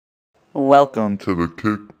Welcome to the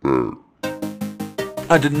kickback.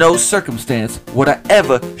 Under no circumstance would I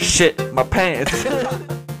ever shit my pants.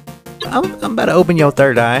 I'm about to open your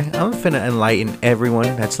third eye. I'm finna enlighten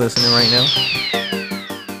everyone that's listening right now.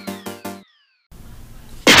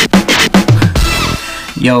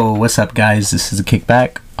 Yo, what's up, guys? This is a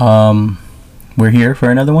kickback. We're here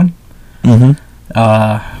for another one. Another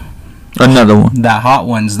one. The hot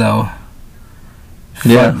ones, though.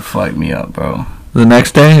 Yeah. Fuck me up, bro. The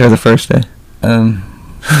next day or the first day?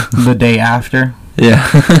 The day after. Yeah.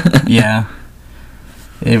 Yeah.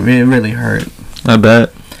 It really hurt. I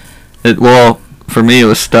bet. Well, for me it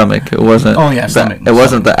was stomach. It wasn't. Oh yeah, stomach. It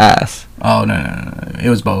wasn't the ass. Oh no. It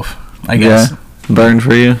was both, I guess. Yeah. Burned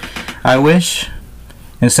for you. I wish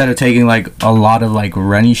instead of taking like a lot of like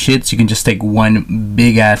runny shits, you can just take one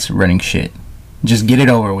big ass running shit. Just get it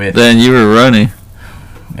over with. Then you were running.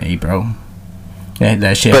 Hey, bro.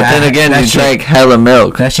 That shit. But then again, you drank hella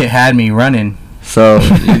milk. That shit had me running. So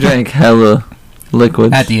you drank hella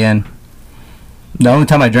liquids. At the end. The only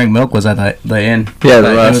time I drank milk was at the end.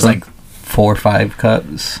 Yeah, it was like 4 or 5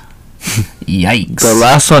 cups. Yikes. The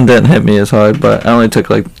last one didn't hit me as hard, but I only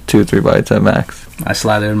took like 2 or 3 bites at max. I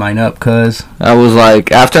slathered mine up, cuz. I was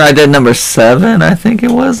like, after I did number 7, I think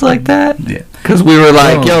it was like that. Yeah. Because we were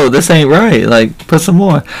like, yo, this ain't right. Like, put some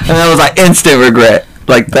more. And that was like instant regret.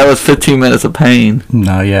 Like, that was 15 minutes of pain.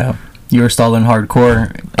 No, yeah. You were stalling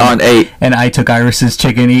hardcore. On 8. And I took Iris's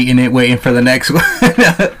chicken, eating it, waiting for the next one.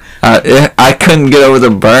 I couldn't get over the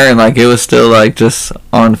burn. Like, it was still, like, just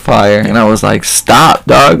on fire. And I was like, stop,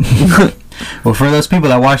 dog. Well, for those people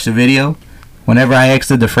that watched the video, whenever I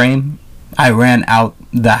exited the frame, I ran out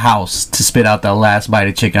the house to spit out the last bite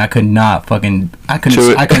of chicken. I could not fucking... I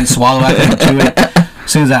couldn't swallow. I couldn't chew it.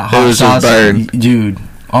 As soon as that hot sauce... Dude,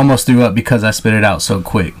 almost threw up because I spit it out so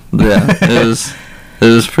quick. Yeah, it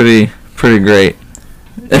was pretty great.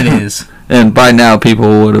 It is. And by now,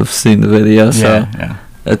 people would have seen the video, so... Yeah.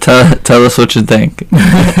 Tell us what you think.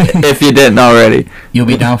 If you didn't already. You'll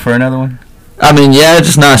be down for another one? I mean, yeah,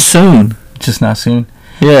 just not soon. Just not soon?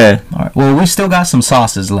 Yeah. All right. Well, we still got some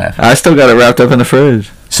sauces left. I still got it wrapped up in the fridge.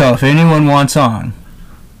 So if anyone wants on,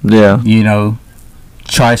 yeah,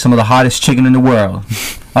 try some of the hottest chicken in the world.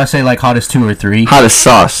 I'd say like hottest 2 or 3. Hottest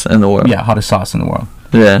sauce in the world. Yeah, hottest sauce in the world.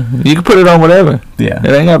 Yeah, you can put it on whatever. Yeah.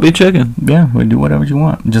 It ain't gotta be chicken. Yeah, we do whatever you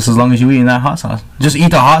want. Just as long as you eating that hot sauce. Just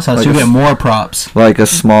eat the hot sauce, like you get more props. Like a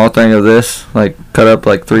small thing of this, like cut up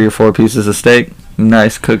like 3 or 4 pieces of steak.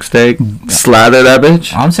 Nice cooked steak. Slather that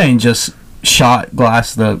bitch. I'm saying just shot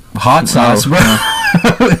glass the hot sauce, bro.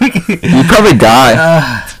 You'd probably die.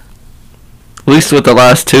 At least with the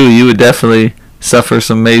last 2, you would definitely suffer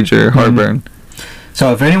some major heartburn.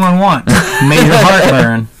 So if anyone wants major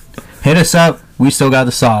heartburn, hit us up. We still got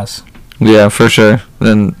the sauce. Yeah, for sure.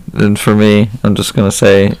 Then for me, I'm just going to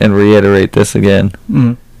say and reiterate this again.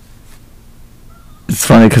 Mm-hmm. It's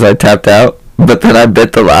funny because I tapped out, but then I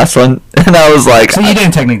bit the last one, and I was like... So you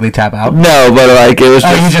didn't technically tap out? No, but like it was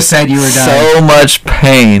you just said you were done. So much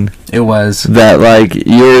pain. It was. That like,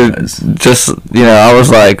 you were just, I was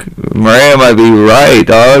like, Maria might be right,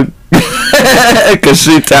 dog. Because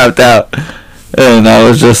she tapped out. And I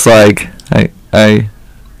was just like,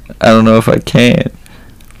 I don't know if I can,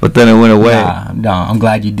 but then it went away. No, I'm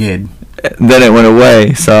glad you did. Then it went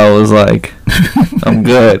away, so I was like, I'm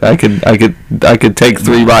good. I could take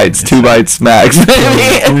 3 bites, 2 bites max.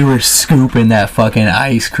 We were scooping that fucking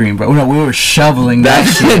ice cream, bro. No, we were shoveling that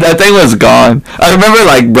shit. That thing was gone. I remember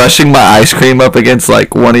like brushing my ice cream up against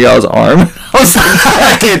like one of y'all's arm. I was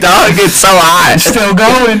like, dog, it's so hot. It's still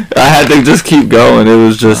going. I had to just keep going. It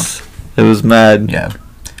was just, it was mad. Yeah.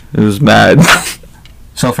 It was mad.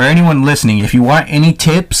 So for anyone listening, if you want any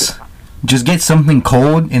tips, just get something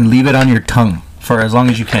cold and leave it on your tongue for as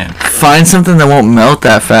long as you can. Find something that won't melt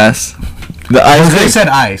that fast. The ice. They said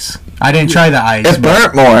ice. I didn't try the ice. It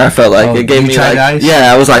burnt more. I felt like it gave me like ice?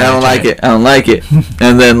 Yeah. I was like, I don't like it. I don't like it.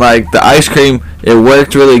 And then like the ice cream, it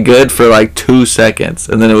worked really good for like 2 seconds,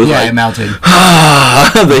 and then it was it melted.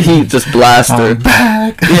 The heat just blasted.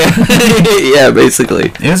 Back. Yeah. Yeah,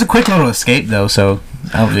 basically. It was a quick little escape though, so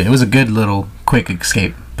it was a good little quick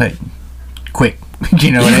escape, but quick.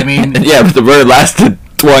 You know what I mean? Yeah, but the burn lasted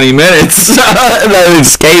 20 minutes. That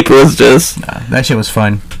escape was just... that shit was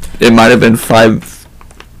fun. It might have been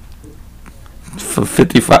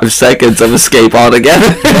 55 seconds of escape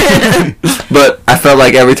altogether. But I felt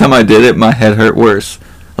like every time I did it, my head hurt worse.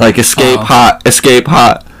 Like, escape hot. You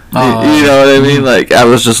know what I mean? Like, I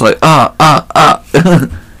was just like,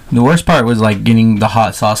 The worst part was like getting the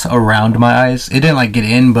hot sauce around my eyes. It didn't like get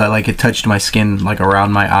in, but like it touched my skin like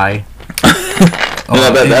around my eye.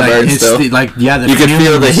 That burns still. Like, yeah, you can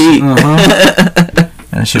feel the heat.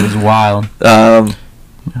 And That shit was wild. Um,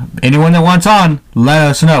 Anyone that wants on, let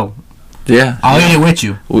us know. yeah. I'll eat it with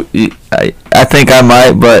you. I think I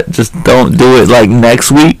might, but just don't do it like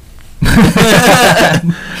next week.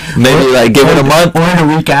 Maybe like give it a month. Or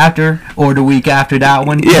the week after. Or the week after that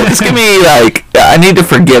one. Yeah, just give me like, I need to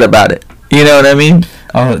forget about it. You know what I mean?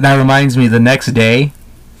 Oh, that reminds me, the next day,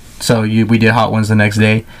 so we did Hot Ones the next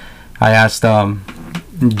day. I asked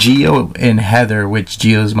Gio and Heather, which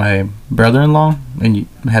Gio's my brother-in-law and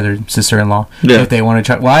Heather's sister-in-law, if they want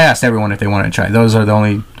to try. Well, I asked everyone if they want to try. Those are the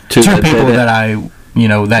only two people that I,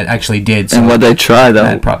 that actually did. So and what they try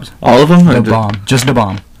though? All of them? The bomb. Just the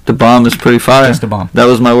bomb. The bomb is pretty fire. Just the bomb. That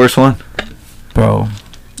was my worst one. Bro,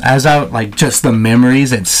 as I, like, just the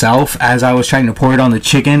memories itself, as I was trying to pour it on the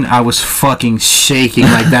chicken, I was fucking shaking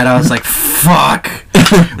like that. I was like, fuck.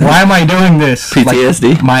 Why am I doing this?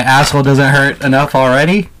 PTSD? Like, my asshole doesn't hurt enough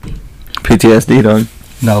already? PTSD, dog.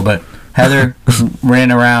 No, but Heather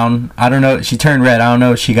ran around. I don't know. She turned red. I don't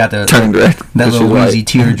know if she got that little wheezy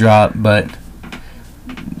teardrop, but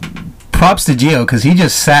props to Gio, because he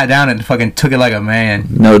just sat down and fucking took it like a man.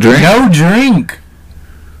 No drink? No drink.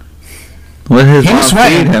 What his he mom was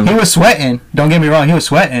sweating. feed him? He was sweating. Don't get me wrong. He was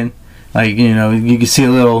sweating. Like, you could see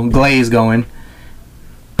a little glaze going.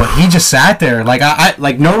 But he just sat there. Like, I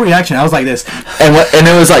like, no reaction. I was like this. And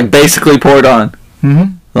it was like basically poured on.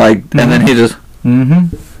 Mm-hmm. Like, and then he just...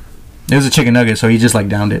 Mm-hmm. It was a chicken nugget, so he just, like,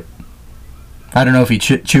 downed it. I don't know if he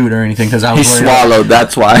chewed or anything, because I was worried. He swallowed,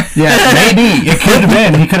 that's why. Yeah, maybe. It could have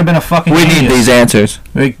been. He could have been a fucking We genius. need these answers.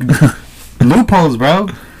 Like, loopholes, bro.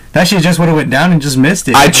 That shit just would have went down and just missed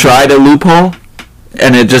it. I tried a loophole,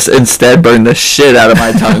 and it just instead burned the shit out of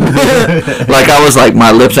my tongue. Like, I was like,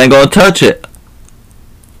 my lips ain't gonna touch it.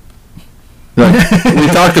 Like, we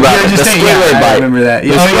talked about it. The Squidward bite. I remember that. The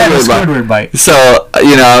Squidward bite. So,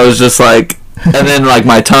 I was just like, and then like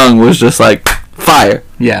my tongue was just like, fire.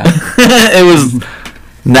 Yeah. It was,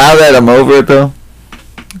 now that I'm over it though,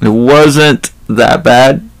 it wasn't that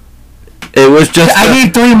bad. It was just... I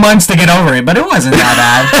need 3 months to get over it, but it wasn't that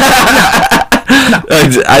bad.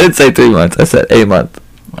 No. I didn't say 3 months. I said a month.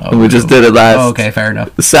 Oh, we just did it last... Oh, okay, fair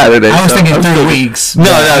enough. Saturday. I was thinking 3 weeks. No.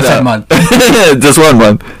 I said month. Just 1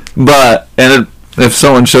 month. But, if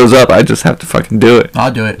someone shows up, I just have to fucking do it.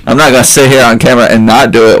 I'll do it. I'm not going to sit here on camera and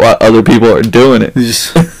not do it while other people are doing it.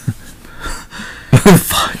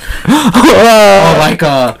 Fuck. Oh, like,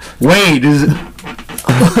 Wade, is it...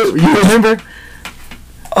 You remember?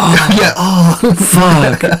 Oh, yeah. Oh,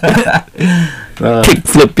 fuck. Kick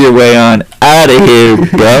flip your way on out of here,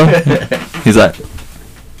 bro. He's like...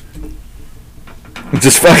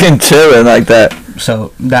 Just fucking chilling like that.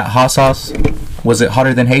 So, that hot sauce, was it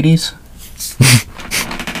hotter than Hades?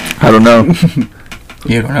 I don't know.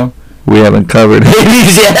 You don't know? We haven't covered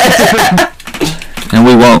Hades yet. And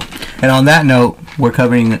we won't. And on that note, we're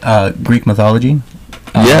covering Greek mythology.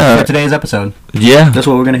 For today's episode. Yeah. That's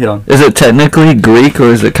what we're going to hit on. Is it technically Greek, or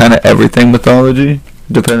is it kind of everything mythology?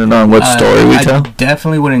 Depending on what story we tell? I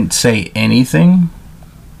definitely wouldn't say anything.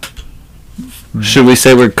 Should we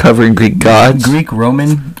say we're covering Greek gods? Greek,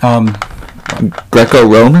 Roman.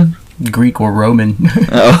 Greco-Roman? Greek or Roman.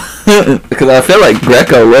 Oh. Because I feel like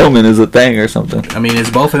Greco-Roman is a thing or something. I mean, it's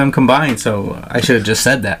both of them combined, so I should have just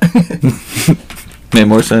said that. Made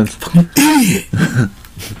more sense. Idiot!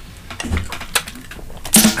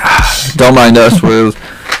 Don't mind us. We're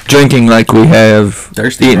drinking like we have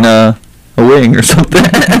thirsty, eaten a wing or something.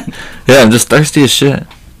 Yeah, I'm just thirsty as shit.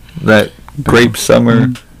 That grape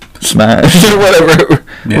summer smash. Whatever.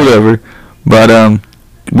 Yeah. Whatever. But,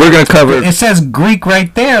 we're going to cover... It says Greek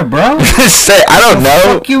right there, bro. I don't know. What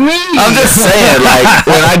the fuck you mean? I'm just saying, like,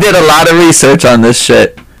 when I did a lot of research on this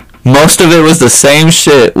shit, most of it was the same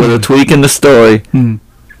shit with a tweak in the story. And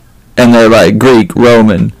they're like Greek,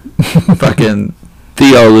 Roman, fucking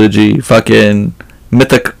theology, fucking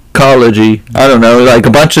mythology. I don't know, like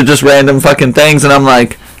a bunch of just random fucking things, and I'm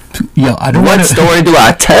like, yo, what story do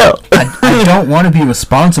I tell? I don't want to be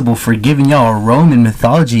responsible for giving y'all a Roman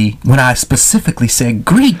mythology when I specifically said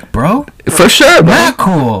Greek, bro. For sure, bro. Not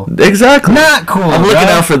cool. Exactly. Not cool. I'm looking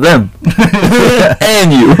out for them.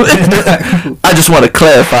 And you. I just want to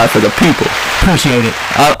clarify for the people. Appreciate it.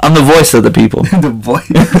 I'm the voice of the people. The voice.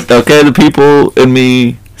 Okay, the people and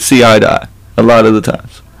me see eye to eye a lot of the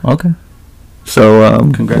times. Okay.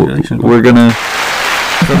 So, congratulations. We're gonna,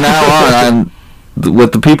 from now on,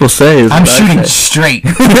 what the people say is... I'm shooting straight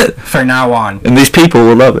for now on. And these people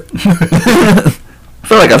will love it. I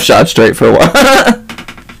feel like I've shot straight for a while.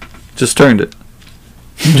 Just turned it.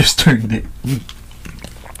 You just turned it.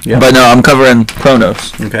 Yeah. But no, I'm covering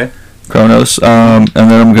Cronos. Okay. Cronos. And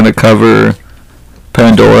then I'm going to cover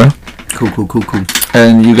Pandora. Cool.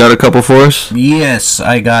 And you got a couple for us? Yes,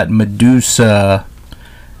 I got Medusa.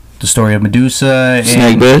 The story of Medusa.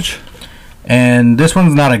 Snake bitch. And this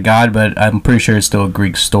one's not a god, but I'm pretty sure it's still a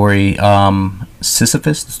Greek story.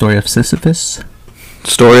 Sisyphus, the story of Sisyphus.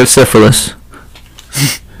 Story of syphilis.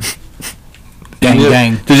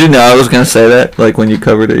 Gang. Did you know I was gonna say that? Like when you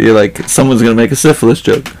covered it, you're like, someone's gonna make a syphilis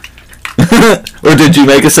joke. Or did you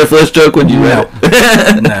make a syphilis joke when you read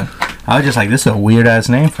it? No. I was just like, this is a weird ass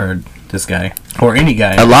name for this guy or any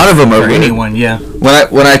guy. A lot of them are for weird. anyone. Yeah.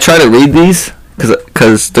 When I try to read these,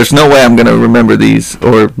 because there's no way I'm gonna remember these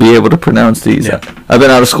or be able to pronounce these. Yeah. I've been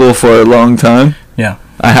out of school for a long time. Yeah.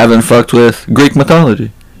 I haven't fucked with Greek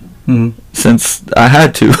mythology since I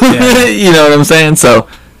had to. Yeah. You know what I'm saying? So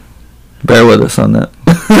bear with us on that.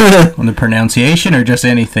 On the pronunciation or just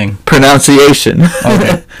anything? Pronunciation.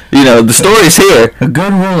 Okay. You know, the story's here. A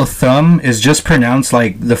good rule of thumb is just pronounce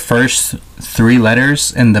like the first 3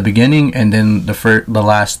 letters in the beginning and then the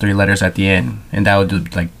last 3 letters at the end, and that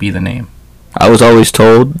would like be the name. I was always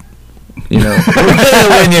told, you know,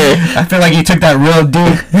 when you're... I feel like you took that real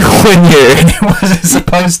deep. When you're... It wasn't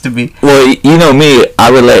supposed to be. Well, you know me, I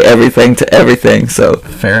relate everything to everything, so...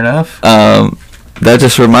 Fair enough. That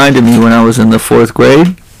just reminded me when I was in the 4th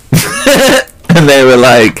grade. And they were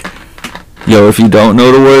like, yo, if you don't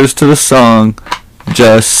know the words to the song,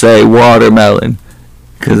 just say watermelon.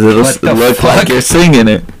 Because it'll look like you're singing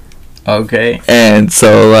it. Okay. And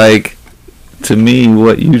so, like, to me,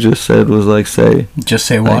 what you just said was like, just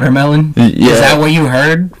say watermelon? Yeah. Is that what you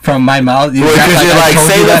heard from my mouth? Because you're like,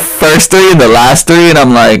 say the first 3 and the last 3, and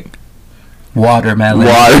I'm like... Watermelon.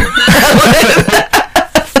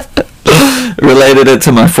 Related it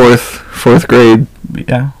to my fourth grade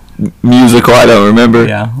musical. I don't remember.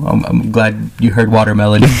 Yeah, I'm glad you heard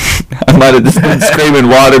watermelon. I might have just been screaming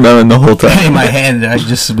watermelon the whole time. In my head, I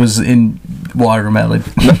just was in watermelon.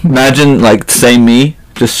 Imagine, like, say me,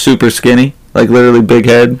 just super skinny, like literally big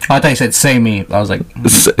head. I thought you said say me. I was like,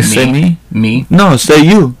 say me? Me? No, say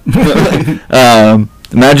you.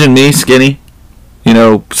 Imagine me, skinny, you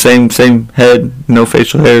know, same head, no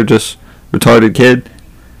facial hair, just retarded kid.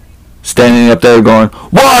 Standing up there going,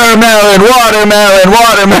 watermelon, watermelon,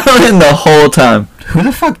 watermelon, the whole time. Who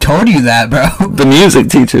the fuck told you that, bro? The music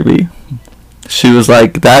teacher, B. She was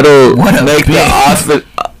like, that'll make the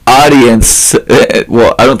audience...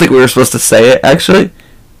 Well, I don't think we were supposed to say it, actually.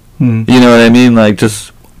 You know what I mean? Like,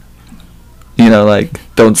 just, you know, like,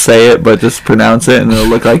 don't say it, but just pronounce it, and it'll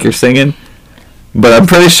look like you're singing. But I'm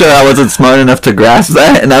pretty sure I wasn't smart enough to grasp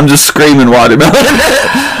that, and I'm just screaming watermelon.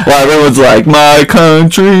 While everyone's like, my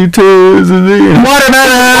country tis in the...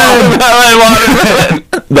 Watermelon! Watermelon!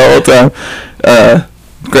 The whole time.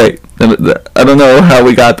 Great. I don't know how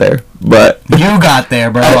we got there, but... You got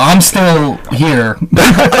there, bro. I'm still here.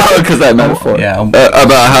 Because that metaphor. Yeah.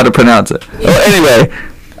 About how to pronounce it. Well, anyway,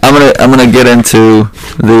 I'm gonna get into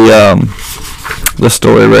the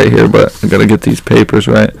story right here, but I gotta get these papers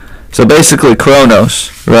right. So basically,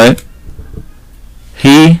 Cronos, right?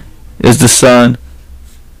 He is the son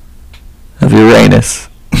of Uranus.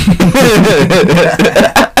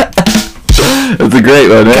 That's a great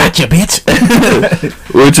one, right? Gotcha, bitch.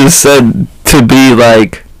 Which is said to be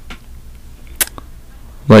like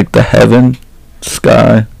the heaven,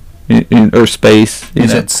 sky, or space. You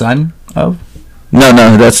said son of? No,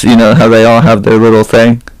 that's, you know, how they all have their little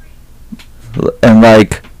thing. And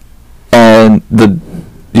the...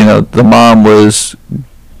 You know, the mom was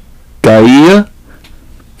Gaia,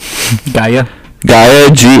 Gaia,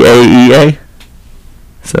 Gaea.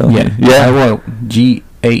 So yeah. Well,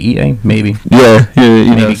 Gaea, maybe. Yeah,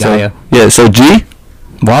 you maybe know, Gaia. So, yeah, so G,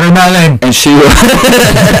 watermelon, and she was.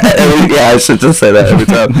 Yeah, I should just say that every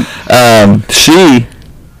time. She,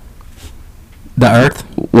 the Earth,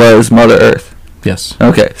 was Mother Earth. Yes.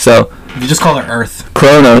 Okay, so. You just call her Earth.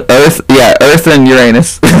 Cronos, Earth, yeah, Earth and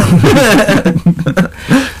Uranus.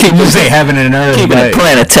 Keep you say heaven and earth. Keeping it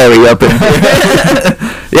planetary up in here.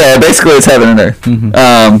 Yeah, basically it's heaven and earth.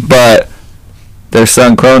 Mm-hmm. But their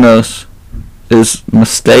son Cronos is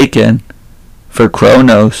mistaken for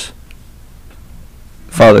Cronos,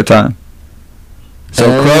 Father Time.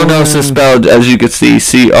 So Cronos is spelled, as you can see,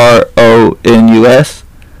 Cronus,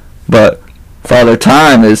 but Father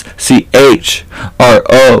Time is Chronous.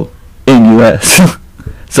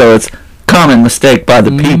 So it's common mistake by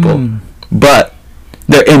the people, but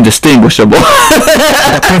they're indistinguishable.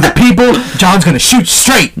 For the people, John's gonna shoot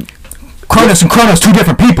straight. Cronos and Cronos, 2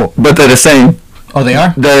 different people. But they're the same. Oh, they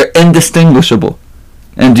are? They're indistinguishable.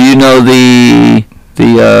 And do you know the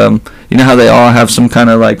you know how they all have some kind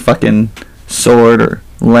of like fucking sword or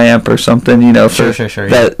lamp or something, you know, sure,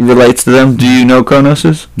 that relates to them? Do you know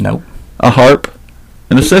Cronos's? Nope. A harp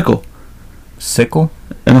and a sickle. Sickle?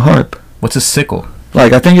 and a harp. What's a sickle?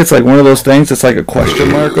 Like, I think it's like one of those things. It's like a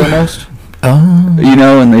question mark almost. Oh. You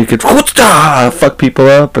know, and they could fuck people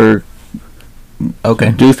up or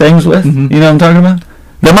Okay. do things with. Mhm. You know what I'm talking about?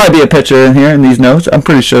 There might be a picture in here in these notes. I'm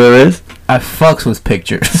pretty sure there is. I fucks with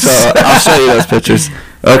pictures. So I'll show you those pictures.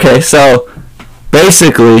 Okay, so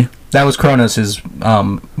basically, That was Kronos'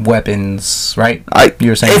 weapons, right? You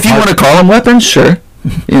were saying if you harp. want to call them weapons, sure.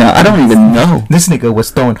 You know, I don't even know. This nigga was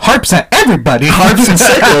throwing harps at everybody. Harps and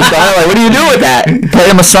sickles, dog. Like, what do you do with that? Play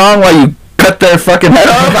them a song while you cut their fucking head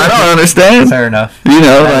off? I don't understand. Fair enough. You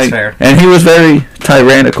know, That's like, fair. and he was very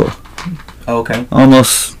tyrannical, Okay.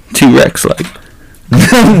 almost T-Rex like.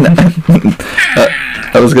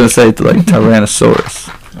 I was gonna say like Tyrannosaurus,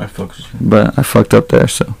 I fucks with you. but I fucked up there.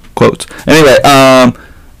 So quotes. Anyway,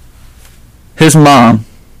 his mom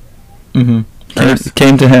Mm-hmm.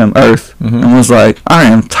 came to him, Earth, Mhm. and was like, "I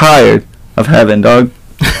am tired of heaven, dog.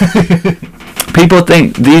 People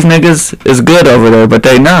think these niggas is good over there, but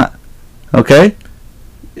they not. Okay?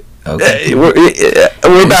 Okay.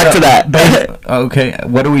 We're back to that. Okay.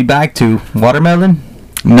 What are we back to? Watermelon?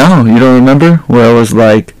 No, you don't remember where I was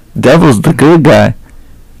like, devil's the good guy.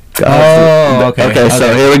 Oh, okay. Okay,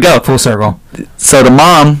 so here we go. Full circle. So the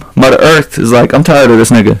mom, Mother Earth, is like, I'm tired of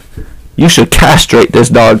this nigga. You should castrate this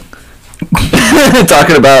dog.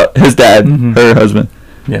 Talking about his dad, Mhm. her husband.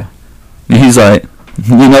 Yeah. And he's like,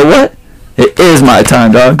 you know what? It is my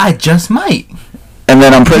time, dog. I just might. And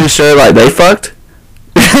then I'm pretty sure, like, they fucked.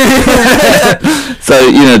 So,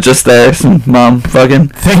 you know, just there, some mom fucking.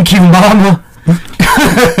 Thank you, mama.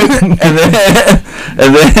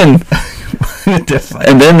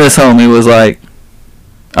 and then this homie was like,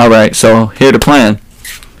 all right, so here the plan.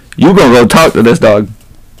 You gonna go talk to this dog.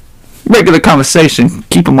 Regular conversation,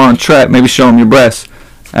 keep him on track, maybe show him your breasts.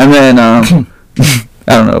 And then, I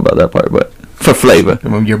don't know about that part, but for flavor.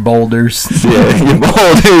 Your boulders. Yeah, your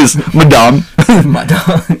boulders, madame. My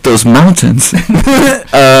dog. Those mountains.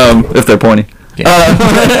 If they're pointy.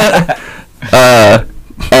 Yeah.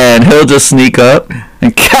 And he'll just sneak up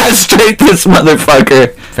and castrate this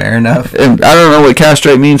motherfucker. Fair enough. And I don't know what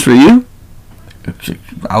castrate means for you.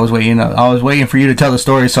 I was waiting for you to tell the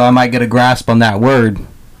story so I might get a grasp on that word.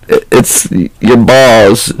 It's your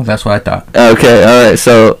balls. That's what I thought. Okay, alright,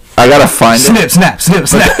 so I gotta find it. Snip,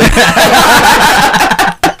 snap.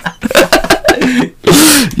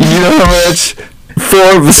 You know how much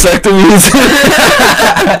 4 vasectomies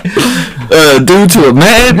due to a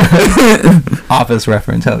man? Office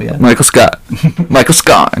reference, hell yeah. Michael Scott.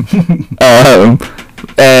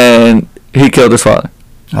 And he killed his father.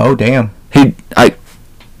 Oh, damn. I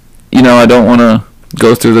don't want to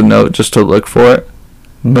go through the note just to look for it,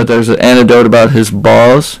 but there's an anecdote about his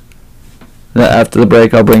balls that after the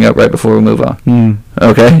break I'll bring up right before we move on.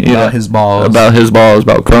 Okay? About his balls. About his balls,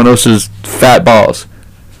 about Kronos' fat balls.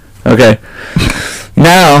 Okay.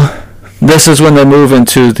 Now, this is when they move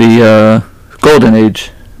into the golden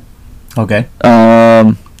age. Okay.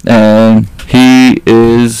 And he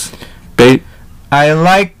is... I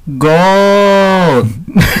like gold.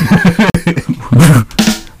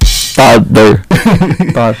 Father. Sorry,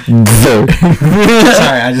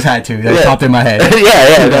 I just had to. That popped in my head.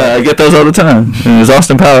 Yeah, no, I get those all the time. And it's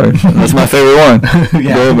Austin Powers. That's my favorite one.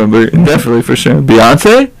 Yeah. Go remember. Definitely, for sure.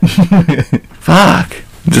 Beyonce? Fuck.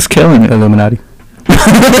 Just killing it. Illuminati.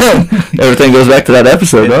 Everything goes back to that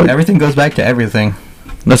episode, dog. Everything goes back to everything.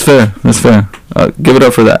 That's fair. Give it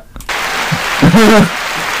up for that.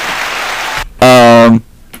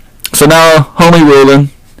 So now, homie ruling.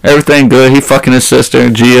 Everything good. He fucking his sister,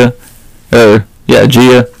 Gia.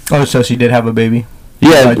 Gia. Oh, so she did have a baby?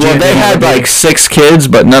 Yeah, Gia well, they did have had a baby. like 6 kids,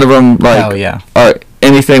 but none of them, like, Oh, yeah. are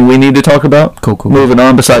anything we need to talk about. Cool. Moving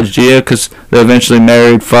on, besides Gia, because they eventually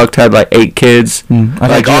married, fucked, had like 8 kids. I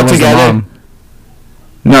Like, thought Gia all was the together. mom.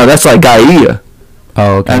 No, that's like Gaia.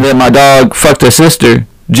 Oh, okay. And then my dog fucked her sister,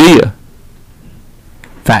 Gia.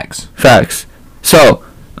 Facts. So,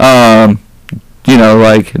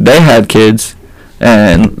 like, they had kids,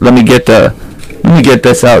 and let me get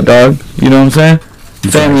this out, dog. You know what I'm saying?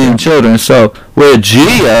 Family and children. So, with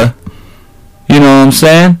Gia, you know what I'm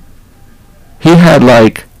saying? He had,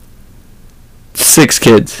 like, 6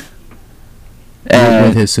 kids. And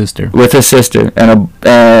With his sister. And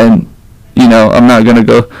I'm not gonna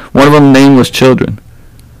go. One of them name was Children.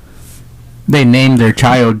 They named their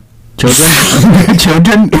child children?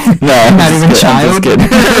 Children? No, I'm Not just even kidding, child? I'm just kidding.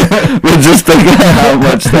 But just think of how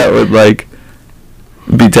much that would, like,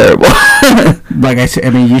 be terrible. Like I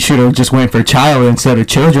said, you should have just went for child instead of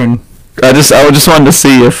children. I just wanted to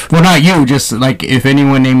see if... Well, not you, just, like, if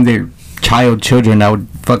anyone named their child children, I would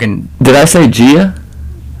fucking... Did I say Gia?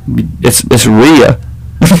 It's Rhea.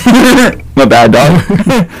 My bad, dog.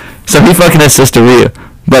 So he fucking his sister Rhea.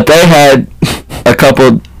 But they had a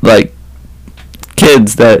couple, like,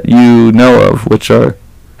 kids that you know of, which are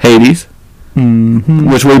Hades,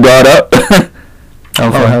 which we brought up.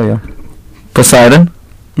 Oh, hell yeah. Poseidon,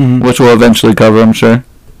 which we'll eventually cover, I'm sure.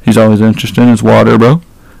 He's always interested in his water, bro.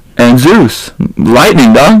 And Zeus.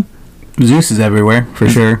 Lightning, dog. Zeus is everywhere, for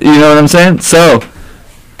sure. You know what I'm saying? So,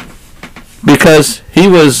 because he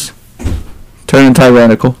was turning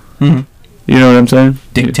tyrannical. You know what I'm saying?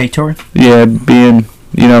 Dictator? Yeah, being,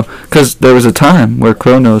 you know, because there was a time where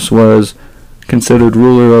Cronos was considered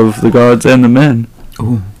ruler of the gods and the men.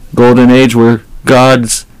 Ooh. Golden age where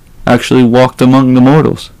gods actually walked among the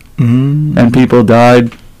mortals. And people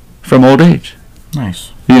died from old age.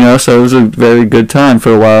 Nice. You know, so it was a very good time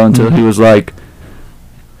for a while until he was like,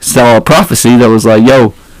 saw a prophecy that was like,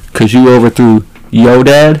 yo, because you overthrew yo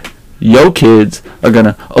dad, yo kids are going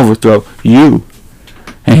to overthrow you.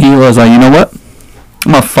 And he was like, you know what?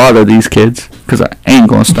 I'm going to father these kids because I ain't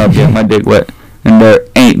going to stop getting my dick wet. And there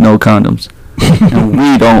ain't no condoms. And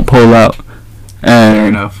we don't pull out. And fair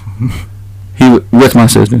enough. With my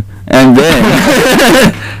sister. And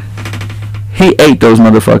then he ate those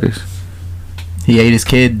motherfuckers. He ate his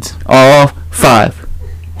kids. All 5.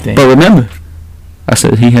 Dang. But remember, I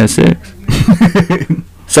said he had 6.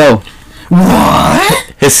 So,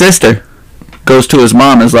 what? His sister goes to his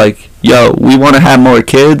mom and is like, yo, we want to have more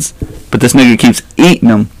kids, but this nigga keeps eating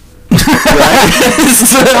them. Right?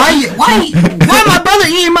 So, why my brother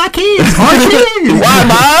eating my kids? Our kids? Why,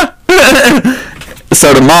 ma?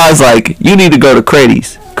 So the ma's like, you need to go to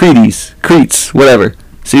Cretes, whatever.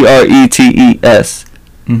 Cretes.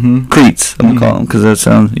 Cretes, I'm gonna call them, because that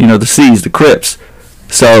sounds, you know, the C's, the Crips.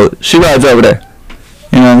 So she rides over there.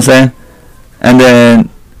 You know what I'm saying? And then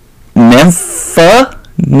Nymph,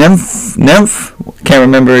 can't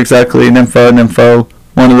remember exactly, Nympho,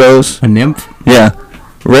 one of those. A nymph? Yeah.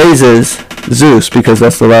 Raises Zeus, because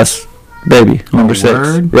that's the last baby, number 6,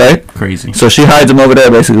 word? right? Crazy. So she hides him over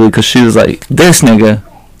there basically because she was like, this nigga,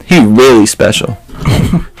 he really special.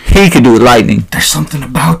 He could do lightning. There's something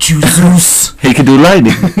about you, Zeus. He could do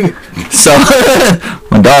lightning. So,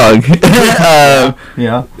 my dog.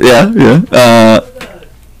 Yeah.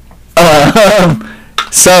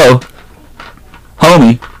 So,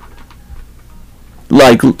 homie,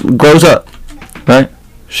 like, grows up, right?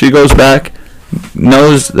 She goes back,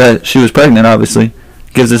 knows that she was pregnant, obviously,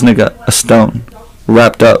 gives this nigga a stone,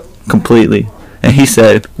 wrapped up completely, and he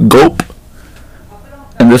said, "Gulp."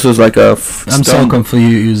 And this was like a I'm so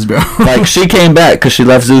confused, bro. Like, she came back because she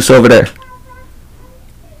left Zeus over there.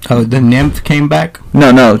 Oh, the nymph came back?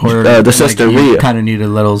 No, Or the sister Rhea. Kind of need a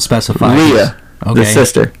little specify. Rhea, okay. the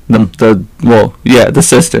sister, the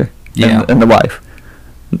sister, Yeah. and the wife.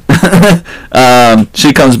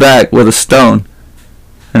 She comes back with a stone,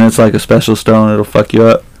 and it's like a special stone. It'll fuck you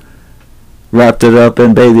up. Wrapped it up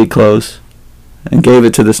in baby clothes, and gave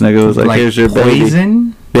it to this nigga. It was like, here's your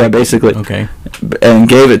poison? baby. Yeah, basically. Okay. And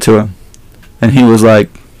gave it to him, and he was like,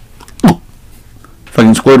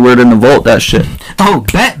 fucking Squidward in the vault, that shit. Oh,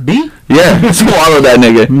 bet, B? Yeah, swallow that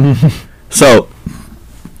nigga. So,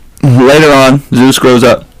 later on, Zeus grows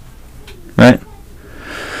up, right?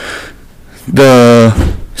 The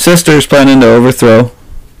sister's planning to overthrow.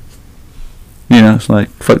 You know, it's like,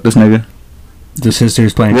 fuck this nigga. The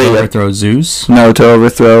sister's planning to overthrow Zeus? No, to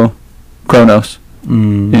overthrow Cronos.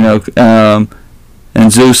 You know, and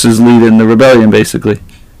Zeus is leading the rebellion, basically.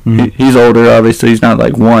 He's older, obviously. He's not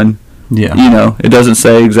like 1. Yeah. You know, it doesn't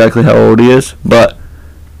say exactly how old he is, but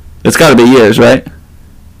it's got to be years, right?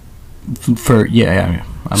 Yeah.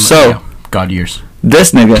 God years.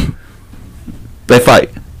 This nigga, they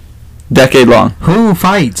fight. Decade long. Who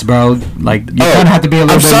fights, bro? Like, you kind of have to be a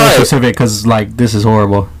little bit more specific because, like, this is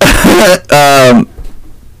horrible.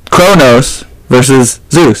 Cronos versus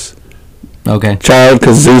Zeus. Okay. Child,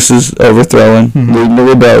 because Zeus is overthrowing, leading the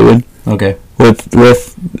rebellion. Okay. With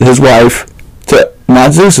his wife,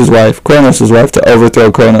 not Zeus's wife, Cronos' wife, to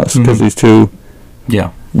overthrow Cronos, because he's too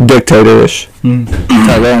dictatorish,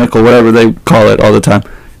 tyrannical, whatever they call it all the time.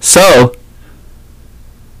 So,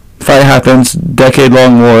 fight happens,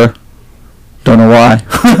 decade-long war. Don't know why.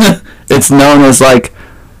 It's known as like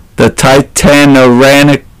the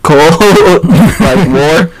Titanoranical like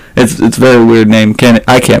war. It's a very weird name.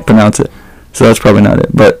 I can't pronounce it, so that's probably not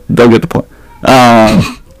it. But they'll get the point.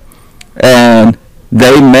 And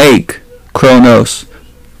they make Cronos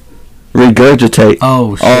regurgitate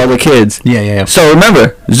all the kids. Yeah. So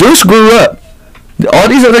remember, Zeus grew up. All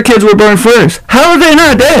these other kids were born first. How are they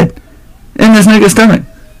not dead in this nigga's stomach?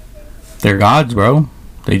 They're gods, bro.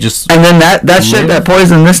 They just... And then that shit that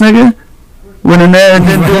poisoned this nigga went in there and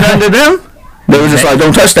didn't do nothing to them? They were just like,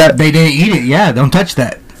 don't touch that. They didn't eat it. Yeah, don't touch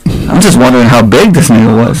that. I'm just wondering how big this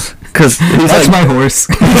nigga was. Cause he's That's like, my horse.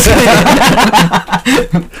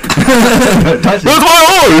 that's my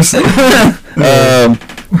horse.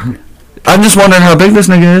 I'm just wondering how big this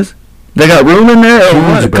nigga is. They got room in there or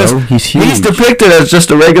what? Bro. He's huge. He's depicted as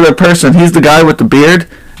just a regular person. He's the guy with the beard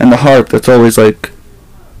and the harp that's always like,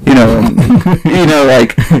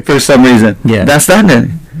 like for some reason. Yeah. That's that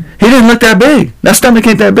nigga. He didn't look that big. That stomach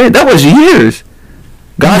ain't that big. That was years.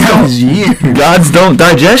 Gods don't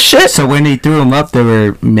digest shit. So when they threw him up, they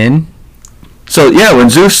were men? So yeah, when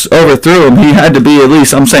Zeus overthrew him, he had to be at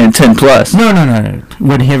least, I'm saying, 10 plus. No.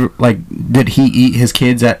 Would he ever, did he eat his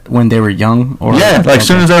kids when they were young? Or Yeah, like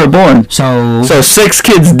soon as they were born. So 6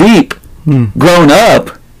 kids deep, grown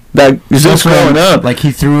up. That Zeus growing up. Like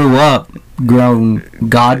he threw up grown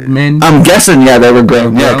god men? I'm guessing, yeah, they were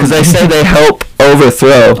grown. Yeah, because they say they help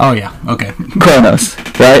overthrow. Oh yeah, okay. Kronos,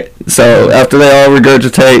 right? So after they all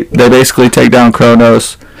regurgitate, they basically take down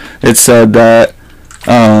Kronos. It's said that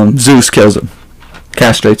Zeus kills him.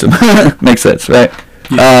 Castrates him. Makes sense, right?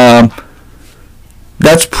 Yeah.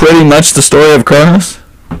 That's pretty much the story of Kronos.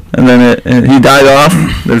 And then he died off.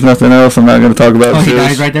 There's nothing else I'm not going to talk about. Oh, he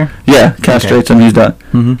died right there? Yeah, castrates him. He's done.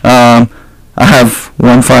 Mm-hmm. I have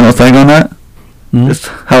one final thing on that. Mm-hmm. Just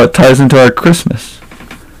how it ties into our Christmas.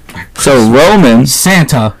 So Romans...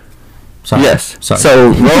 Santa. Sorry. Yes. Sorry.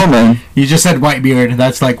 So Roman... You just said white beard.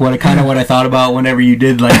 That's like what I thought about whenever you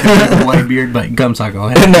did like the white beard. But go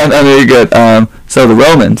ahead. No, you're good. So the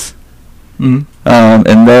Romans, in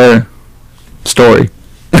their story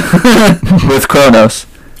with Kronos,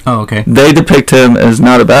 okay, they depict him as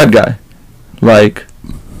not a bad guy, like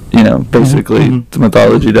basically the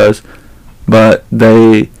mythology does, but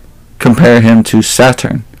they compare him to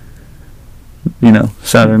Saturn.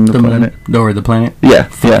 Saturn, the planet. Or the planet? Yeah,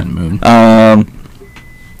 Moon.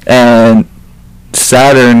 And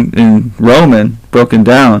Saturn in Roman, broken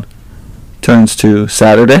down, turns to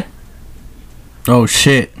Saturday. Oh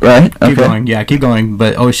shit! Right? Keep going. Yeah, keep going.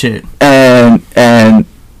 But oh shit! And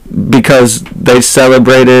because they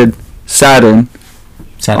celebrated Saturn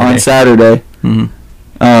on Saturday, in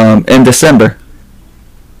December.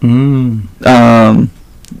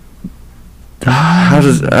 How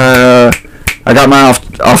does I got mine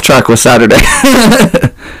off track with Saturday.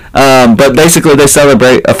 But basically they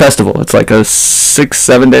celebrate a festival. It's like a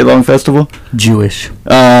 6-7 day long festival. Jewish.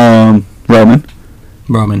 Roman.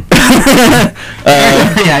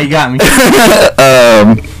 Yeah, you got me.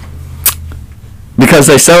 Because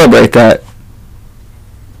they celebrate that,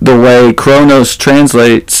 the way Kronos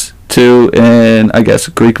translates to in, I guess,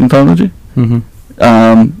 Greek mythology.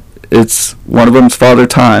 It's one of them's Father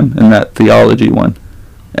Time in that theology one.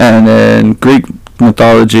 And in Greek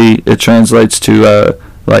mythology, it translates to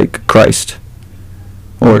like Christ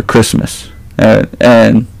or Christmas,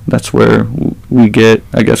 and that's where we get.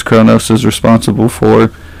 I guess Kronos is responsible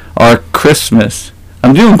for our Christmas.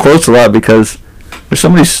 I'm doing quotes a lot because there's so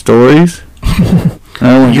many stories.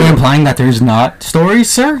 You're implying that there's not stories,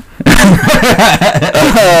 sir?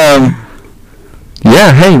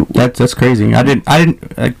 Yeah. Hey, that's crazy.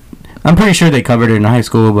 I'm pretty sure they covered it in high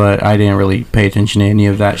school, but I didn't really pay attention to any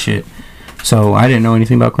of that shit. So I didn't know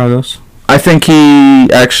anything about Kronos. I think he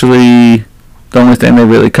actually, the only thing they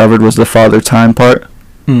really covered was the Father Time part.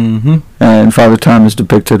 And Father Time is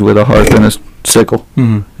depicted with a harp and a sickle.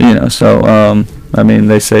 So I mean,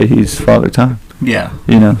 they say he's Father Time. Yeah.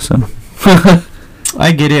 So.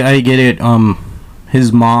 I get it.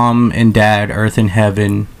 His mom and dad, Earth and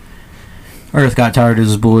Heaven. Earth got tired of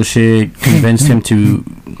this bullshit, convinced him to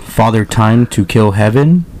Father Time to kill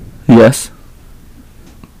Heaven. Yes.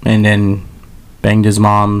 And then banged his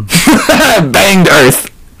mom. Banged Earth.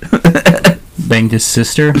 Banged his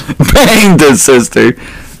sister. Banged his sister.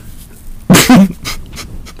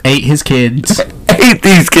 Ate his kids. Ate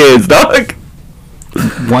these kids, dog.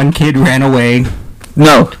 One kid ran away.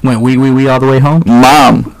 No. Went wee all the way home?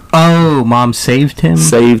 Mom. Oh, mom saved him?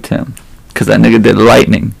 Saved him. Because that nigga did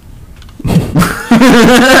lightning.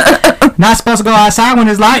 Not supposed to go outside when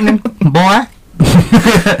it's lightning, boy.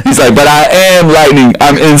 He's like, but I am lightning.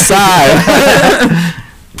 I'm inside.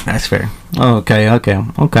 That's fair. Okay.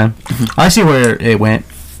 I see where it went.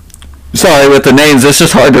 Sorry, with the names, it's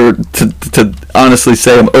just hard to honestly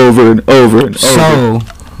say them over and over. So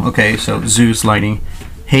Zeus, lightning.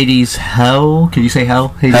 Hades, hell. Can you say hell?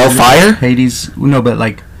 Hellfire? Hades. No, but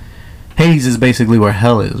like, Hades is basically where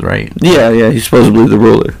hell is, right? Yeah. He's supposedly the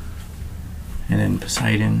ruler. And then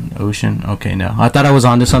Poseidon, ocean. Okay, no. I thought I was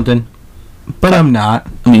onto something, but I'm not.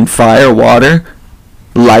 I mean, fire, water,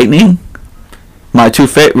 lightning. My two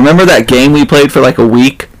favorite. Remember that game we played for like a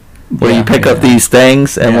week where you pick up these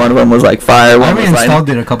things, and one of them was like fire. I reinstalled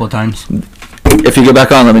it a couple of times. If you go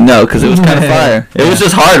back on, let me know, because it was kind of fire. It was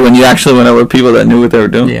just hard when you actually went over people that knew what they were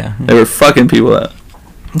doing. Yeah. They were fucking people up.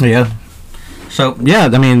 Yeah. So, yeah,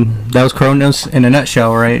 I mean, that was Cronos in a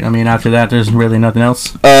nutshell, right? I mean, after that, there's really nothing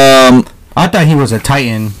else. I thought he was a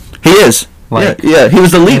Titan. He is. Like, yeah, he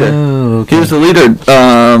was the leader. Oh, okay. He was the leader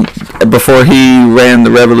before he ran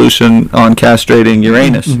the revolution on castrating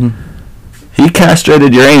Uranus. Mm-hmm. He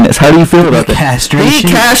castrated Uranus. How do you feel about that? Castration?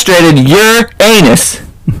 He castrated Uranus.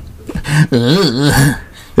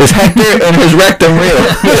 Is Hector and his rectum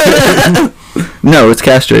real? No, it's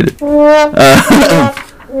castrated.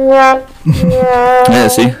 Yeah,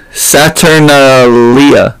 see?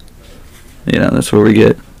 Saturnalia. You know, that's where we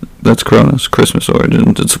get. That's Cronos, Christmas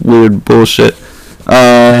origins. It's weird bullshit.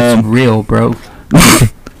 That's real, bro.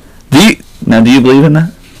 Do you believe in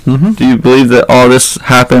that? Mm-hmm. Do you believe that all this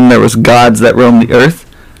happened? There was gods that roamed the earth?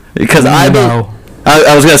 Because I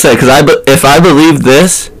was gonna say, because if I believe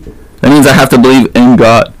this, that means I have to believe in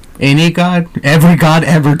God. Any god, every god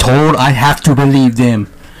ever told, I have to believe them.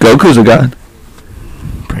 Goku's a god.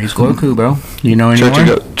 Praise Goku, bro. You know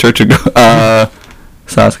anyone? Church of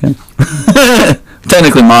Sasuke.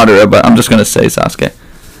 Technically Madara, but I'm just gonna say Sasuke.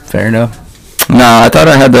 Fair enough. No, I thought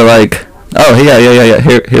I had to like. Oh yeah.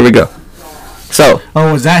 Here we go. So.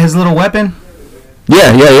 Oh, was that his little weapon?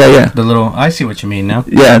 Yeah. The little. I see what you mean now.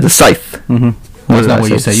 Yeah, the scythe. Mm-hmm. That's not what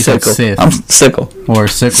you said. You said Sith. I'm sickle. Or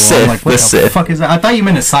sickle. Sith, I'm like, what the fuck is that? I thought you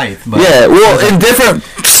meant a scythe. But yeah, well, in different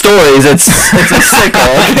stories, it's a sickle.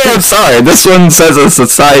 Okay, I'm sorry. This one says it's a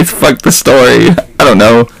scythe. Fuck the story. I don't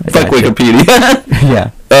know. Fuck Wikipedia.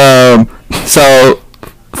 Yeah. So,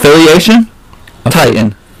 affiliation?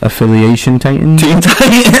 Titan. Affiliation Titan? Teen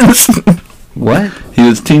Titans. What? He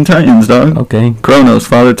was Teen Titans, dog. Okay. Kronos,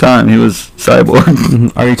 Father Time. He was cyborg.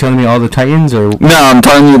 Mm-hmm. Are you telling me all the Titans, or? No, I'm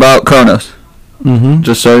telling you about Kronos. Mm-hmm.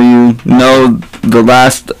 Just so you know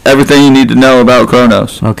everything you need to know about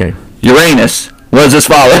Kronos. Okay. Uranus was his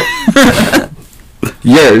father.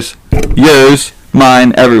 Yours,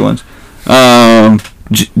 mine, everyone's.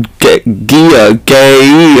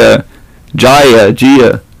 Gaia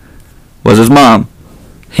was his mom.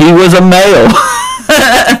 He was a male.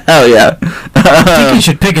 Hell yeah. I think you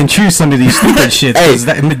should pick and choose some of these stupid shit. Hey.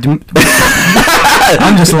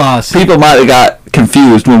 I'm just lost. People might have got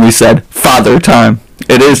confused when we said Father Time.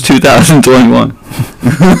 It is 2021.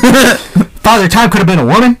 Father Time could have been a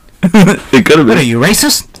woman? It could have been. What are you,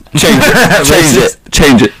 racist?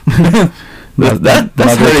 Change it.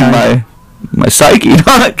 That's hurting my psyche.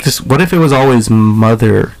 Just what if it was always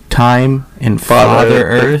Mother Time and Father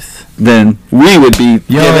Earth? Then we would be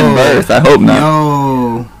giving birth. I hope not.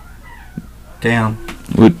 Yo. Damn.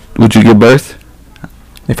 Would you give birth?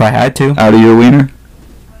 If I had to. Out of your wiener?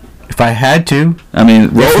 If I had to. I mean,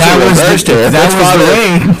 roles are reversed here. If that's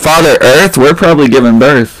Father Earth, we're probably giving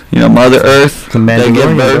birth. You know, Mother Earth, they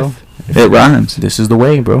give birth. Bro. It rhymes. This is the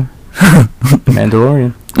way, bro.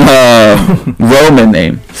 Mandalorian. Roman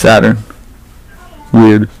name, Saturn.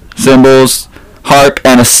 Weird. Symbols, harp,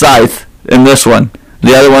 and a scythe in this one.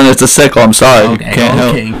 The other one is a sickle. I'm sorry. Okay, Can't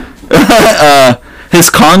help. His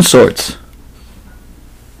consorts.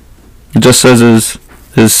 It just says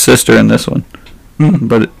his sister in this one.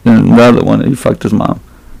 But in the other one, he fucked his mom.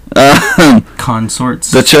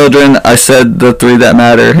 Consorts. The children, I said the three that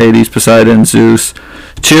matter: Hades, Poseidon, Zeus.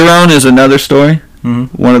 Chiron is another story.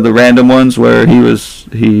 Mm-hmm. One of the random ones where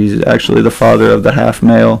he's actually the father of the half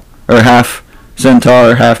male or half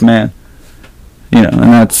centaur, half man. You know,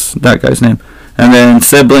 and that's that guy's name. And then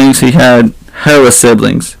siblings, he had hella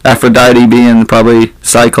siblings. Aphrodite being probably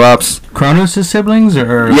Cyclops. Kronos' siblings,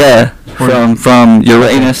 or from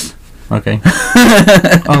Uranus. Okay.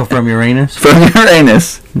 Oh, from Uranus? From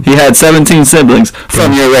Uranus. He had 17 siblings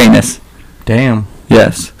from Uranus. Damn.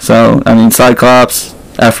 Yes. So, I mean, Cyclops,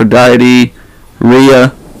 Aphrodite,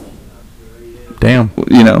 Rhea. Damn.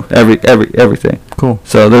 You know, everything. Cool.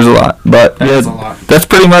 So, there's a lot. But that's a lot. That's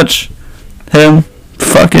pretty much him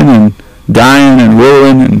fucking and dying and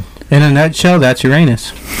ruling and... In a nutshell, that's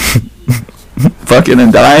Uranus. Fucking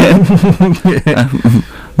and dying?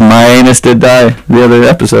 My anus did die the other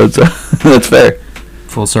episode, so that's fair.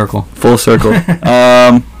 Full circle.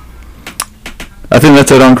 I think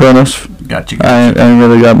that's it on Kronos. Got you. I ain't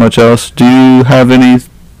really got much else. Do you have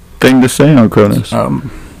anything to say on Kronos?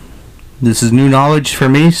 This is new knowledge for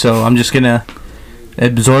me, so I'm just gonna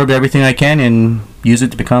absorb everything I can and use it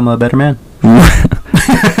to become a better man.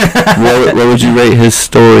 What would you rate his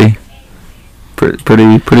story?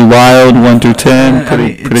 Pretty wild, 1 through 10.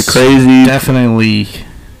 Pretty crazy. Definitely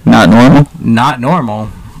not normal. Not normal.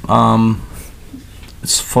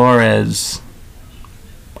 As far as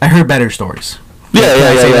I heard better stories.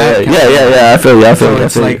 Yeah. I feel you. So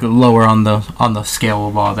it's like lower on the scale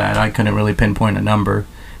of all that. I couldn't really pinpoint a number,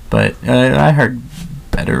 but I heard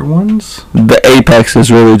better ones. The apex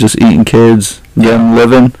is really just eating kids, them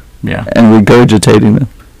living, and regurgitating them,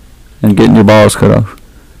 and getting your balls cut off.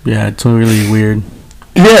 Yeah, it's really weird.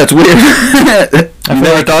 Yeah, it's weird. I've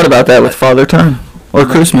never thought about that with Father Time or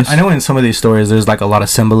Christmas. I know in some of these stories there's like a lot of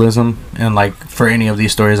symbolism, and like for any of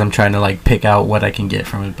these stories I'm trying to like pick out what I can get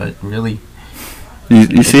from it, but really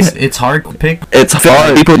you see it's hard to pick. It's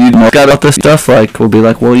hard. People got all this stuff like will be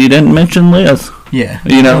like, well, you didn't mention Liz. Yeah.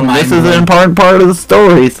 You know, this is an important part of the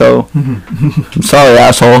story, so I'm sorry,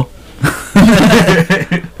 asshole.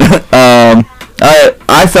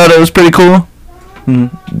 I thought it was pretty cool.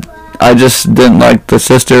 I just didn't like the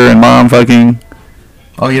sister and mom fucking.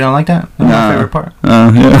 Oh, you don't like that? That's my favorite part.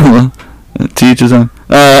 Yeah, well, teaches them.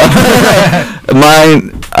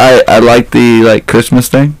 Mine, I like the like Christmas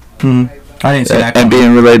thing. I didn't see that. And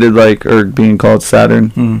being related, like, or being called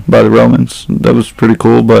Saturn by the Romans. That was pretty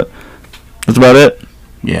cool, but that's about it.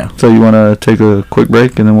 Yeah. So you want to take a quick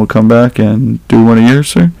break, and then we'll come back and do one of yours,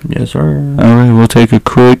 sir? Yes, sir. All right, we'll take a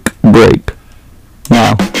quick break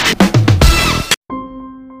now.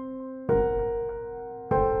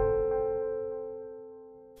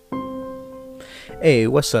 Hey,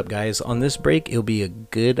 what's up, guys? On this break, it'll be a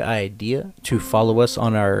good idea to follow us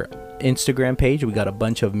on our Instagram page. We got a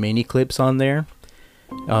bunch of mini clips on there.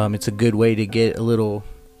 It's a good way to get a little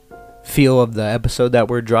feel of the episode that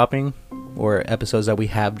we're dropping, or episodes that we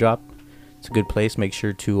have dropped. It's a good place. Make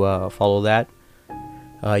sure to follow that.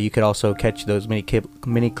 You could also catch those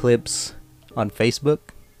mini clips on Facebook.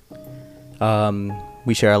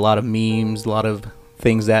 We share a lot of memes, a lot of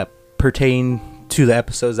things that pertain to the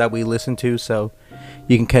episodes that we listen to, so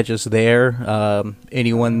you can catch us there.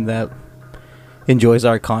 Anyone that enjoys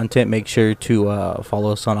our content, make sure to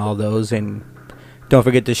follow us on all those, and don't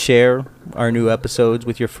forget to share our new episodes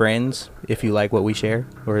with your friends if you like what we share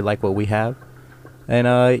or like what we have. And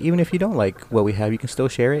even if you don't like what we have, you can still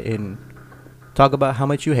share it and talk about how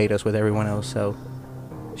much you hate us with everyone else. So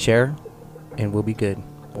share and we'll be good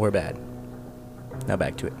or bad. Now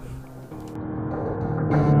back to it.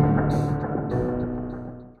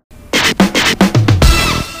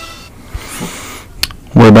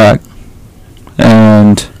 We're back.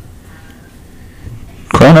 And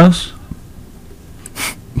Cronos?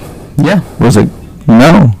 Yeah. Was it?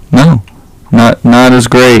 No. Not as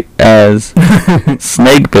great as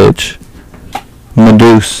Snake Bitch.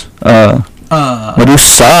 Medusa.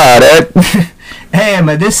 Medusa, that. Hey,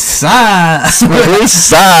 Medusa.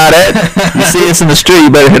 Medusa, that. You see us in the street, you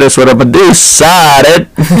better hit us with a Medusa,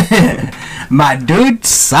 that.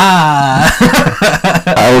 Medusa.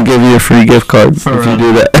 I will give you a free gift card if you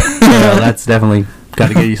do that. Yeah, that's definitely got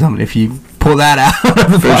to get you something if you pull that out.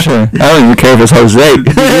 For sure. I don't even care if it's Jose. You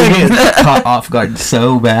get caught off guard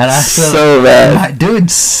so bad. So bad.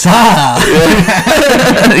 Medusa.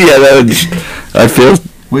 Yeah, I feel.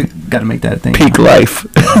 We got to make that a thing. Peak life.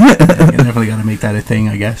 Yeah, definitely got to make that a thing,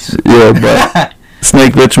 I guess. Yeah, but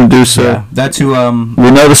Snake Bitch Medusa. Yeah, that's who.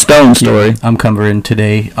 We know the stone story. Yeah, I'm covering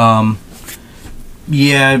today.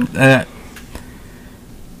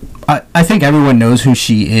 I think everyone knows who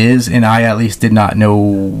she is, and I at least did not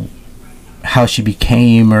know how she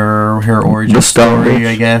became or her origin story,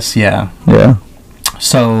 I guess. Yeah.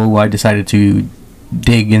 So I decided to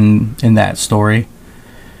dig in that story.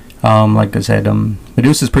 Like I said,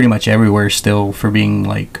 Medusa's pretty much everywhere still for being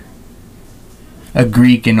like a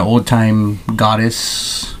Greek and old time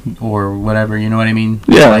goddess or whatever, you know what I mean?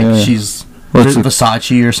 Yeah. She's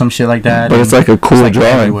Versace or some shit like that. But it's like a cool drawing.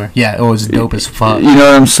 Everywhere. Yeah, it was dope as fuck. You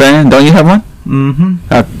know what I'm saying? Don't you have one?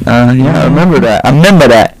 Yeah, I remember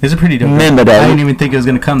that. Is it pretty dope? Remember that. I didn't even think it was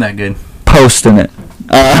gonna come that good. Posting it.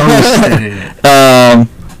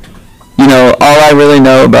 You know, all I really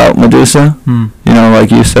know about Medusa, you know,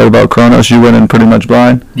 like you said about Cronos, you went in pretty much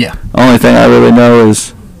blind. Yeah. Only thing I really know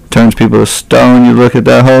is turns people to stone. You look at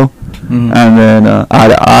that hole, and then eye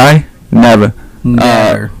to eye, never.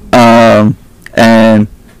 And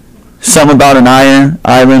something about an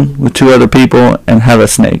island with two other people and hella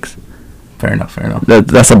snakes. Fair enough.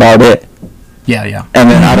 That's about it. Yeah. And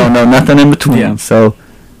then I don't know nothing in between. Yeah. So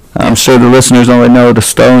I'm sure the listeners only know the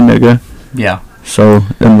stone nigga. Yeah. So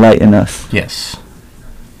enlighten us. Yes.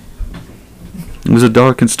 It was a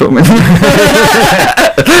dark and stormy.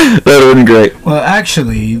 That would have been great. Well,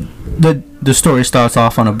 actually, the story starts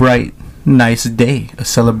off on a bright, nice day, a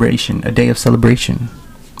day of celebration,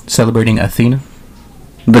 celebrating Athena.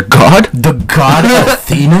 The god? The god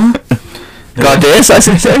Athena? Goddess, I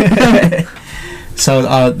should say.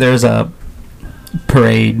 So there's a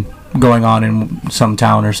parade going on in some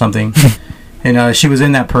town or something. And she was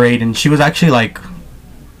in that parade, and she was actually like,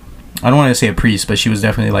 I don't want to say a priest, but she was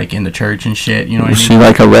definitely like in the church and shit. You know what I mean? Was she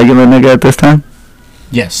like a regular nigga at this time?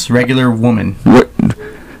 Yes, regular woman. What?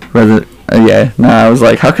 Rather, yeah. Nah, I was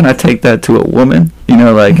like, how can I take that to a woman? You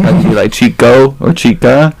know, like how do you like chico or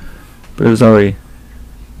chica? But it was already,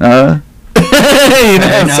 you know,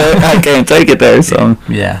 so I can't take it there. So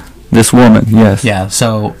yeah, this woman, yes. Yeah.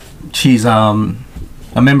 So she's a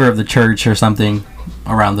member of the church or something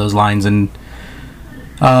around those lines, and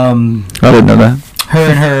I didn't know that. her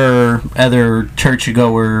and her other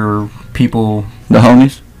churchgoer people, The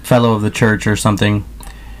homies, fellow of the church or something,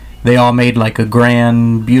 they all made like a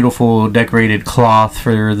grand, beautiful, decorated cloth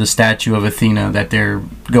for the statue of Athena that they're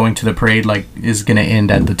going to the parade, like is gonna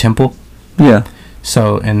end at the temple. yeah.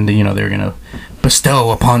 So, and you know, they're gonna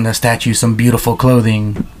bestow upon the statue some beautiful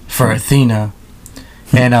clothing for Athena.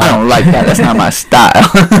 And I don't like that. That's not my style.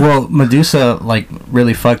 well, Medusa like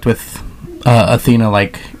really fucked with Athena.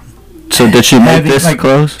 Like, so did she make this like,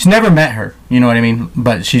 clothes? She's never met her. You know what I mean?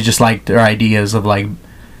 But she just liked her ideas of like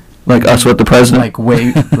us with the president. Like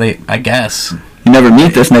way, like, I guess. You never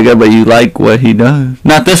meet this nigga, but you like what he does.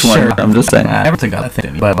 Not this Sure. one. I'm just saying. I never think of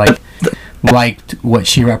that, but like liked what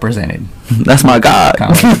she represented. That's my god.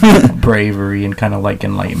 Kind of like bravery and kind of like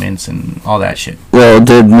enlightenments and all that shit. Well,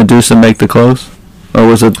 did Medusa make the clothes, or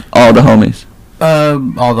was it all the homies?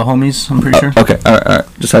 All the homies, I'm pretty sure. Okay, all right.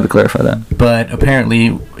 Just had to clarify that. But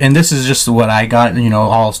apparently, and this is just what I got. You know,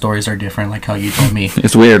 all stories are different, like how you told me.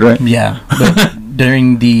 It's weird, right? Yeah, but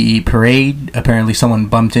during the parade, apparently someone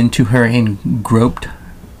bumped into her and groped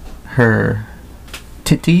her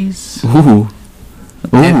titties. Ooh.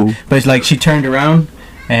 But like she turned around,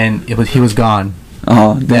 and he was gone.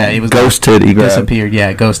 Oh, yeah, it was ghost titty grab. Disappeared.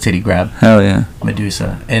 Yeah, ghost titty grab. Hell yeah.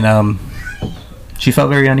 Medusa, and she felt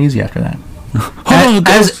very uneasy after that. Oh,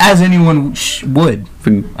 as anyone would. If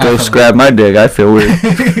a ghost grab my dick, I feel weird.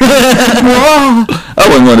 I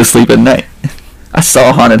wouldn't want to sleep at night. I saw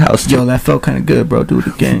a haunted house too. Yo, that felt kind of good, bro. Do it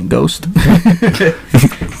again, ghost.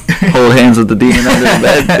 Hold hands with the demon under the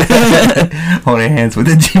bed. Holding hands with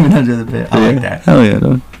the demon under the bed. I like that. Hell yeah,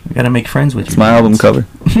 dude. You gotta make friends with you. It's my album cover.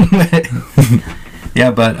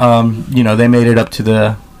 Yeah, but you know, they made it up to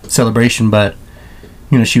the celebration, but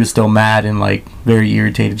you know, she was still mad and like very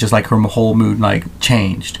irritated, just like her whole mood like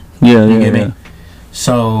changed. Yeah, you yeah, get yeah. me?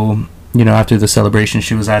 So, you know, after the celebration,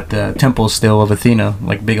 she was at the temple still of Athena,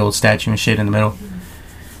 like big old statue and shit in the middle.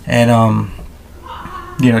 And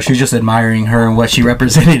you know, she was just admiring her and what she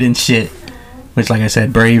represented and shit, which, like I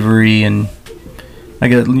said, bravery and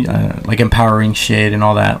like empowering shit and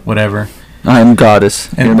all that, whatever. I am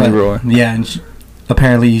goddess. And Hear me roar. yeah, and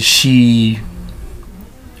apparently she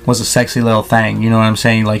was a sexy little thing. You know what I'm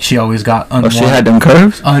saying? Like she always got unwanted. Oh, she had them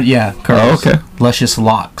curves? Yeah, curves. Oh, okay. Luscious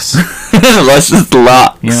locks. Luscious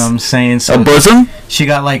locks. You know what I'm saying? So a bosom? She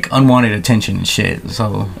got like unwanted attention and shit.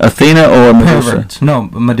 So Athena or Medusa? Pervert. No,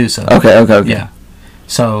 Medusa. Okay. Yeah.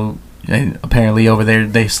 So apparently over there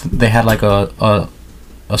they had like a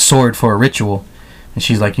sword for a ritual, and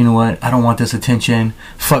she's like, you know what? I don't want this attention.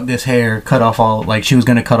 Fuck this hair. Cut off all, like she was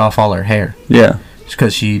gonna cut off all her hair. Yeah.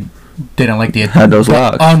 Because she didn't like the had those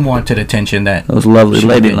locks. Unwanted attention that those lovely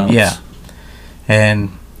lady locks. Yeah.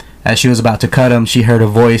 And as she was about to cut them, she heard a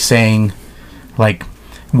voice saying, like,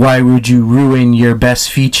 why would you ruin your best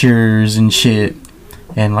features and shit?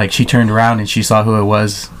 And like she turned around and she saw who it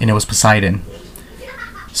was, and it was Poseidon.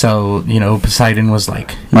 So, you know, Poseidon was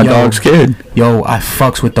like, my dog's kid. Yo, I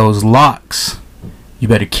fucks with those locks. You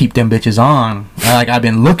better keep them bitches on. Like, I've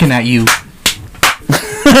been looking at you.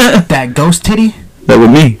 That ghost titty? That was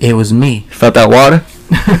me. It was me. Felt that water?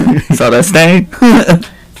 Saw that stain?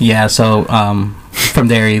 Yeah, so from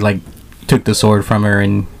there he like took the sword from her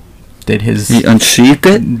and did his... He unsheathed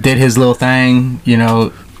it? Did his little thing, you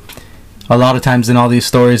know. A lot of times in all these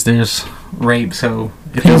stories there's rape, so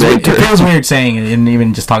it feels weird saying it and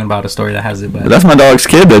even just talking about a story that has it. But that's my dog's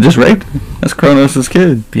kid that just raped me. That's Cronos'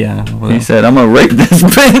 kid. Yeah. Well, he said, I'm gonna rape this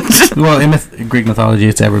bitch. Well, in Greek mythology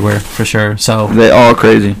it's everywhere, for sure. So they all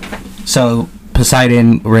crazy. So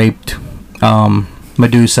Poseidon raped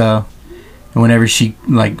Medusa, and whenever she,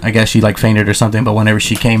 like, I guess she like fainted or something, but whenever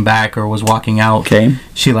she came back or was walking out,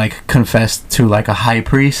 she like confessed to like a high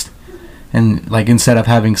priest, and like instead of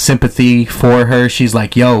having sympathy for her, she's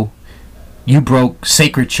like, yo, you broke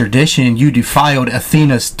sacred tradition, you defiled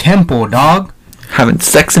Athena's temple, dog. Having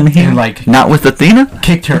sex in here? And, like, not with Athena?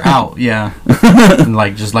 Kicked her out, yeah. And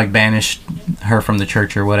like just like banished her from the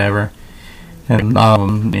church or whatever. And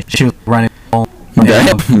she was running home.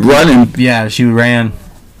 Running? Yeah, she ran.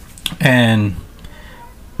 And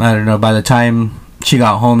I don't know, by the time she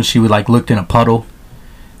got home, she would like looked in a puddle,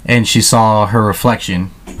 and she saw her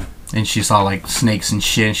reflection, and she saw like snakes and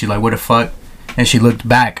shit, and she's like, what the fuck? And she looked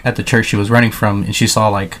back at the church she was running from, and she saw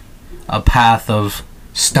like a path of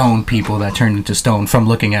stone people that turned into stone from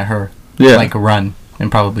looking at her, like run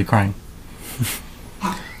and probably crying.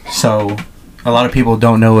 So a lot of people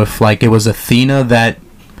don't know if like it was Athena that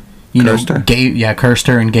cursed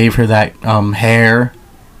her and gave her that hair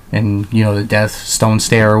and the death stone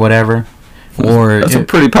stare or whatever. Or that's a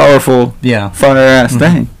pretty powerful fire ass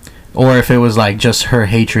thing. Or if it was like just her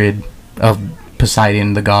hatred of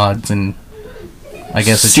Poseidon, the gods, and I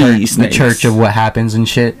guess the church of what happens and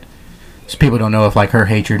shit. So people don't know if like her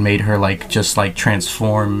hatred made her like just like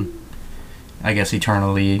transform, I guess,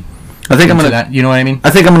 eternally. I think I'm gonna that. You know what I mean? I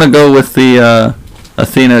think I'm gonna go with the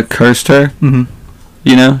Athena cursed her. Mm-hmm.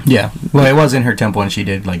 You know? Yeah. Well, it was in her temple, and she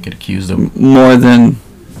did like get accused of more than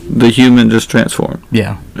the human just transformed.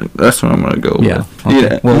 Yeah. That's what I'm gonna go with. Okay.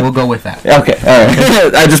 Yeah. Well, we'll go with that. Okay. All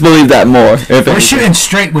right. I just believe that more. We're shooting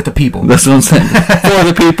straight with the people. That's what I'm saying. For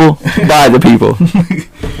the people, by the people,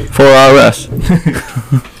 for our us.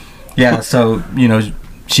 Yeah. So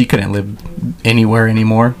she couldn't live anywhere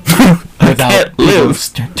anymore without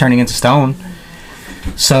turning into stone.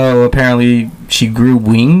 So apparently she grew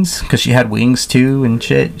wings because she had wings too and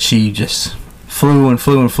shit. She just flew and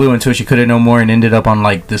flew and flew until she couldn't no more and ended up on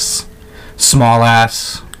like this small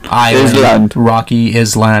ass island, rocky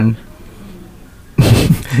Island.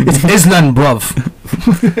 It's Island, bruv.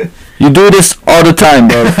 You do this all the time,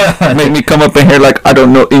 bro. Make me come up in here like I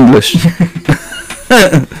don't know English.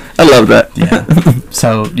 I love that. Yeah.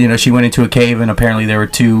 So she went into a cave and apparently there were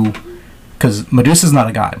two, because Medusa's not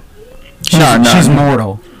a god. She's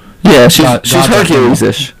mortal. Yeah, she's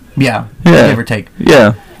Hercules-ish. Yeah, give or take.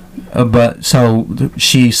 Yeah. But so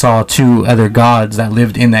she saw two other gods that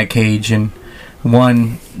lived in that cage, and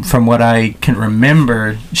one, from what I can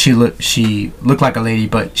remember, she looked like a lady,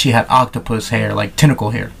 but she had octopus hair, like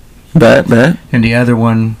tentacle hair. Bet. And the other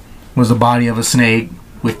one was the body of a snake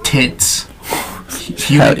with tits,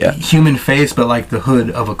 human face, but like the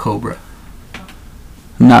hood of a cobra.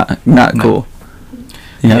 Not cool.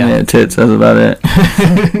 You had me at tits, that's about it.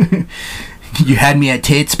 You had me at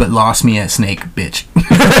tits, but lost me at snake, bitch.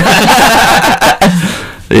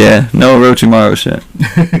 Yeah, no Orochimaru shit.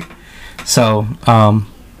 So,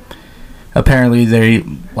 apparently they,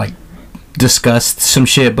 like, discussed some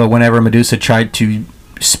shit, but whenever Medusa tried to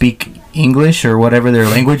speak English or whatever their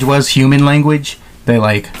language was, human language, they,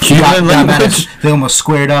 like... Human language? They almost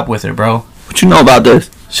squared up with her, bro. What you know about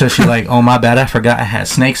this? So she like, oh my bad, I forgot I had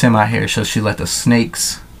snakes in my hair. So she let the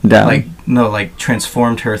snakes down.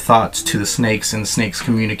 Transformed her thoughts to the snakes, and the snakes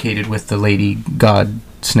communicated with the lady god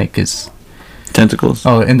snake is tentacles.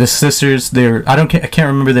 Oh, and the sisters, I can't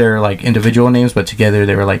remember their like individual names, but together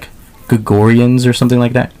they were like Gregorians or something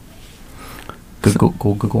like that.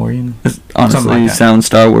 Gregorian. Honestly, like sounds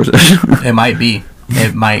Star Wars. It might be.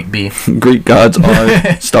 Greek gods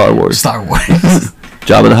are Star Wars. Star Wars.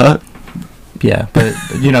 Jabba the Hutt. Yeah, but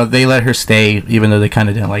they let her stay even though they kind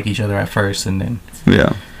of didn't like each other at first, and then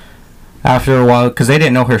after a while, because they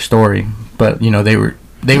didn't know her story, but they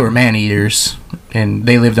were man eaters, and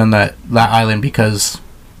they lived on that island because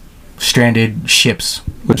stranded ships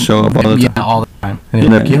would show up all the time. Yeah, all the time. And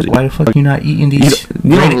they're like, why the fuck are you not eating these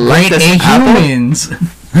great humans?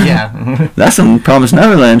 Yeah, that's some Promised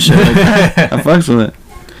Neverland shit. I fucks with it.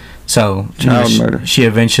 So murder. She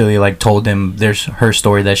eventually told them her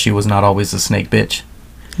story that she was not always a snake bitch.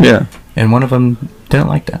 Yeah. And one of them didn't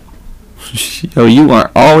like that. Yo, you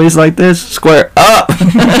aren't always like this. Square up.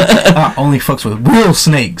 Only fucks with real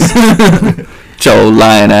snakes. Joe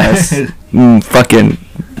lion ass. Fucking.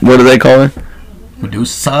 What do they call her?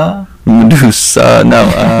 Medusa.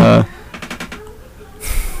 No.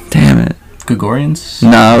 Damn it. Gregorians.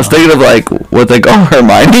 No, I was thinking of what they call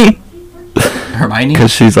Hermione. Hermione?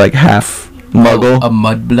 Because she's half muggle. A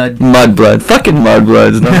mudblood? Mudblood. Fucking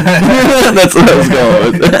mudbloods. No. That's what I was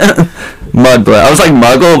going with. Mudblood. I was like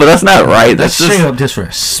muggle, but that's not right. That's straight up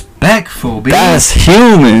disrespectful, bitch. That's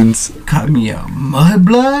humans. Call me a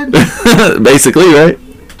mudblood? Basically, right?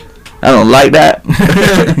 I don't like that.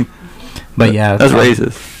 But yeah. That's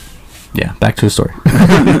racist. Yeah, back to the story.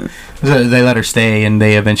 So they let her stay, and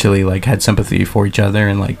they eventually had sympathy for each other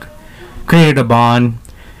and created a bond.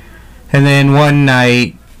 And then one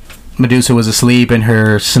night, Medusa was asleep, and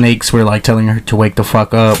her snakes were telling her to wake the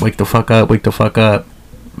fuck up, wake the fuck up, wake the fuck up.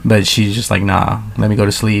 But she's just nah, let me go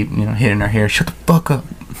to sleep. Hitting her hair, shut the fuck up.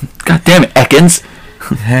 God damn it, Ekans.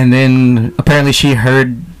 And then apparently she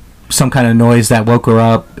heard some kind of noise that woke her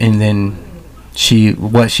up, and then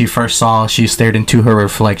what she first saw, she stared into her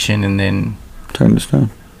reflection, and then turned to stone.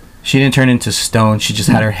 She didn't turn into stone. She just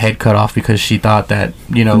had her head cut off because she thought that,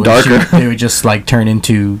 you know, they would just like turn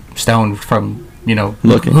into stone from, you know,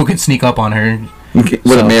 looking. Who could sneak up on her with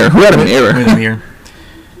a mirror. Who had a mirror? With a mirror.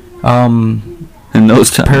 In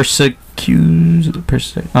those times.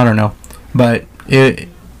 I don't know, but it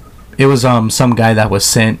was some guy that was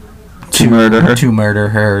sent to murder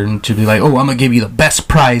her and to be like, oh, I'm gonna give you the best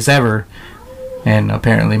prize ever. And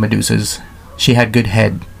apparently she had good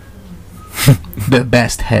head. The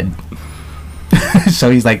best head. So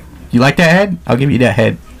he's like, you like that head? I'll give you that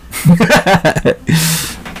head.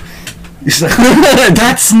 He's like,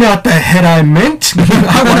 that's not the head I meant.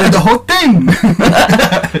 I wanted the whole thing.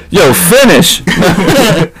 Yo, finish.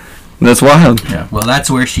 That's wild. Yeah. Well, that's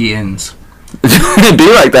where she ends. It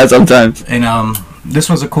be like that sometimes. And this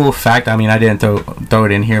was a cool fact. I mean, I didn't throw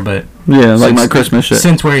it in here, but yeah, like my Christmas shit.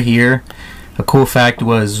 Since we're here, a cool fact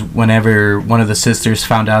was whenever one of the sisters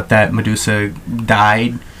found out that Medusa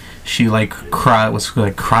died, she was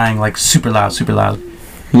crying like super loud.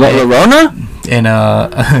 Lorona?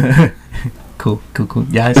 And cool.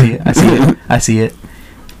 Yeah, I see it.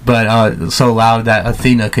 But so loud that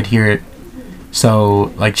Athena could hear it.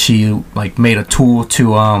 So like she like made a tool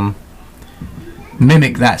to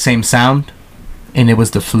mimic that same sound, and it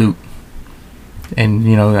was the flute. And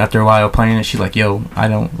you know, after a while playing it, she's like, "Yo, I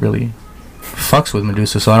don't really fucks with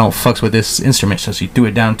Medusa, so I don't fucks with this instrument." So she threw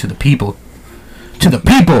it down to the people. To the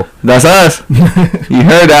people. That's us. You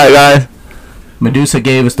heard that, guys. Medusa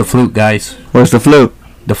gave us the flute, guys. Where's the flute?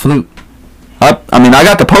 The flute. I mean, I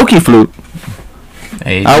got the pokey flute.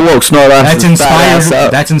 Hey, I woke Snorlax. That's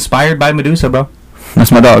inspired. That's inspired by Medusa, bro.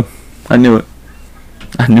 That's my dog. I knew it.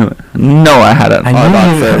 No, I had a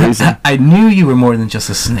dog for a reason. I knew you were more than just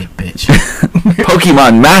a snake, bitch.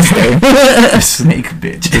 Pokemon master. A snake,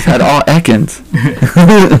 bitch. Just had all Ekans.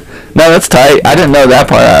 No, that's tight. I didn't know that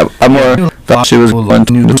part. I more thought she was going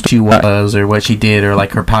to knew who she was or what she did or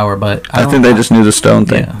like her power, but I think they just knew the stone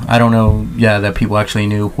thing. Yeah, I don't know. Yeah, that people actually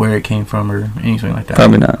knew where it came from or anything like that.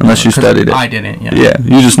 Probably not, unless you studied it. I didn't. Yeah. Yeah,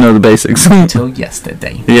 you just know the basics. Until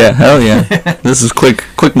yesterday. Yeah, hell yeah. This is quick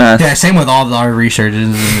math. Yeah, same with all our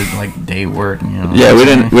researches and like day work. You know. Yeah, we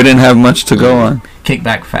didn't have much to go on.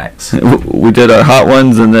 Kickback facts. We did our hot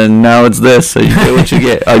ones, and then now it's this. So you get what you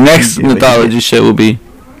get. Our next mythology shit will be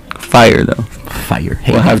fire, though. Fire.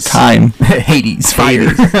 Hades. We'll have time. Hades.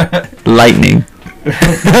 Fire. Lightning.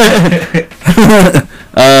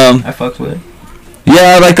 I fucks with it.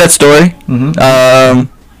 Yeah, I like that story. Mm-hmm.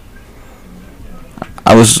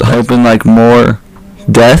 I was hoping like more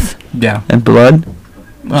death. Yeah. And blood.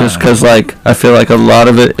 Just because, like, I feel like a lot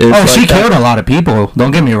of it is. Oh, she killed a lot of people.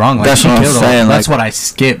 Don't get me wrong. Like, that's what I'm saying. That's what I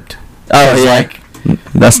skipped. Oh, yeah. Like,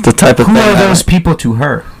 that's the type of who thing. Who are those people to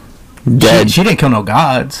her? Dead. She didn't kill no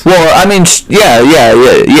gods. Well, I mean,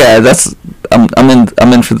 yeah. That's I'm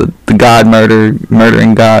in for the god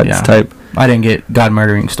murdering gods type. I didn't get god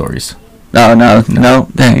murdering stories. Oh no.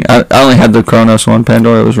 Dang, I only had the Cronos one.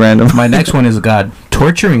 Pandora was random. My next one is a god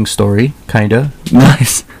torturing story, kinda.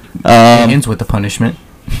 Nice. It ends with the punishment.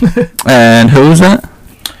 And who is that?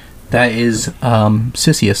 That is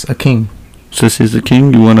Sisyphus, a king. Sisyphus the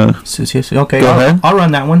king. You wanna? Sisyphus. Okay, go ahead. I'll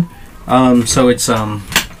run that one. So it's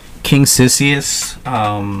King Sisyphus.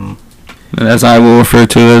 As I will refer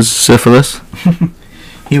to as syphilis.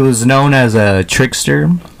 He was known as a trickster.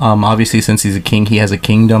 Obviously, since he's a king, he has a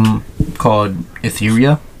kingdom called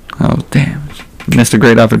Etheria. Oh damn! Missed a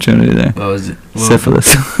great opportunity there. What was it?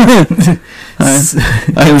 Syphilis.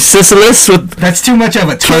 I'm Sisyphus with. That's too much of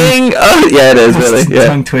a king. Oh, yeah, it is really. Yeah.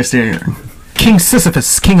 Tongue twister. King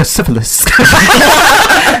Sisyphus, king of syphilis.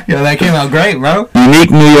 Yo, that came out great, bro.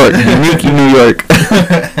 Unique New York. Unique New York.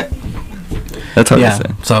 That's hard to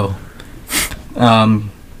say. So,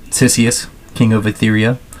 Sisyphus, king of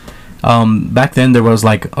Etheria. Back then, there was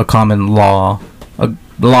like a common law, a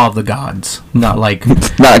law of the gods. Not like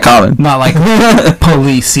not common. Not like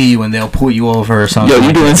police see you and they'll pull you over or something. Yo,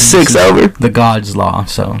 you doing 6 over? The gods' law.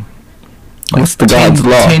 So, like what's the gods'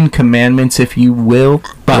 law? 10 commandments, if you will.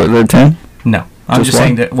 But are there 10? No, I'm just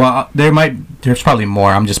saying that. Well, there's probably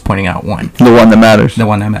more. I'm just pointing out one. The one that matters. The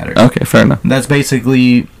one that matters. Okay, fair enough. That's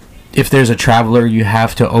basically, if there's a traveler, you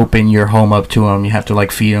have to open your home up to him. You have to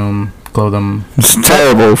like feed him, clothe him. It's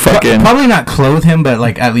terrible. Fucking. Probably not clothe him, but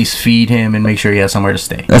like at least feed him and make sure he has somewhere to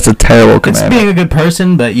stay. That's a terrible command. It's being a good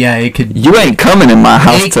person, but yeah, it could. You ain't coming in my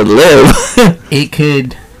house to live. It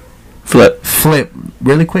could flip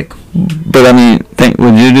really quick. But I mean,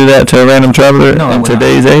 would you do that to a random traveler in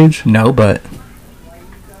today's age? No, but.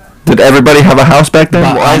 Did everybody have a house back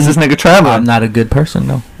then? Why is this nigga traveling? I'm not a good person,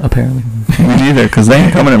 no, apparently. Me neither, because they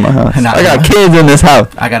ain't coming in my house. I got kids in this house.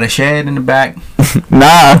 I got a shed in the back.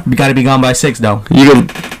 Nah. You gotta be gone by 6, though. You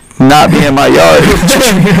could not be in my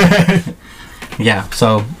yard. Yeah,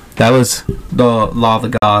 so that was the law of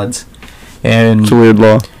the gods. And It's a weird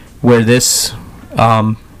law. where this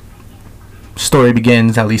story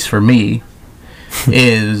begins, at least for me,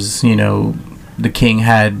 is, you know, the king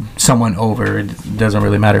had someone over. It doesn't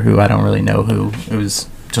really matter who. I don't really know who. It was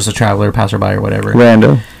just a traveler, passerby, or whatever.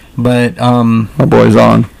 Random. But My boy's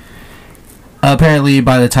on. apparently,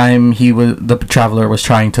 by the time the traveler was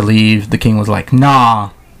trying to leave, the king was like, "Nah,"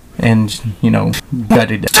 and you know,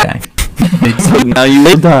 gutted that guy. Now you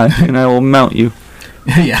will die, and I will mount you.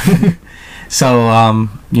 Yeah. So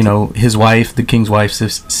you know, his wife, the king's wife,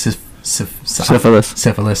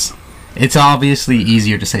 syphilis. It's obviously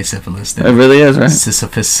easier to say syphilis than It really is, right?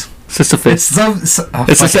 sisyphus. Sisyphus.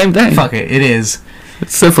 It's the same thing. Fuck it, it is.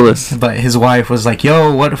 It's syphilis. But his wife was like,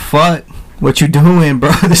 "Yo, what the fuck? What you doing,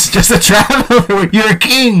 bro? This is just a traveler. You're a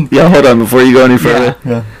king." Yeah, hold on before you go any further.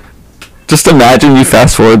 Yeah. Just imagine you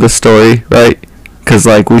fast forward the story, right? Because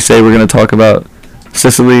like we say we're gonna talk about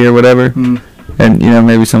Sicily or whatever, and you know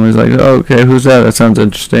maybe somebody's like, "Oh, okay, who's that? That sounds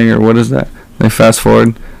interesting," or "What is that?" They fast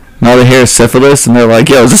forward. And all they hear is syphilis, and they're like,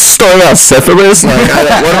 "Yo, is this a story about syphilis? Like,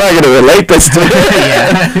 what am I gonna relate this to?"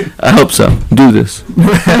 Yeah. I hope so. Do this.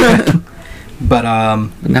 But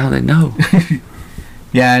Now they know.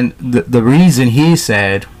 yeah, and the reason he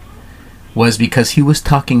said was because he was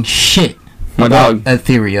talking shit My about dog.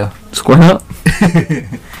 Etheria, Square up.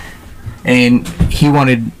 and he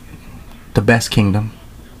wanted the best kingdom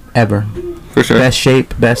ever, For sure. best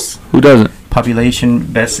shape, best Who doesn't? population,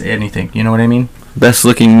 best anything. You know what I mean? Best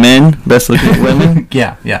looking men. Best looking women.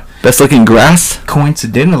 Yeah, yeah. Best looking grass.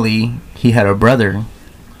 Coincidentally, he had a brother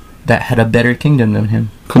that had a better kingdom than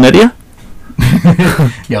him. Chlamydia.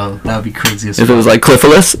 Yo, that would be crazy as If it was like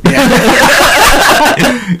Cliffolis.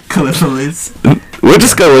 Cliffolis. We'll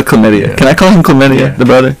just go with chlamydia. Yeah. Can I call him chlamydia, Yeah. the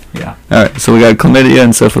brother? Yeah. Alright, so we got chlamydia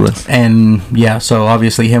and syphilis. And yeah, so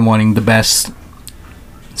obviously him wanting the best,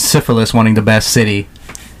 syphilis wanting the best city.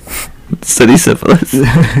 City syphilis.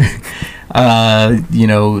 You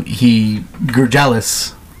know, he grew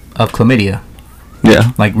jealous of chlamydia,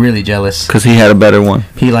 Yeah, like really jealous. because he had a better one.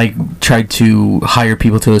 He like tried to hire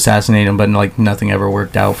people to assassinate him, but like nothing ever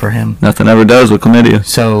worked out for him. Nothing ever does with chlamydia.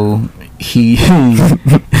 So he.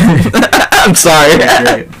 I'm sorry.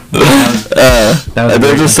 That was a There's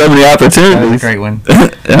great just one. so many That was a opportunities. great one.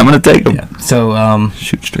 I'm going to take them. Yeah. So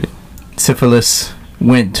Shoot straight. syphilis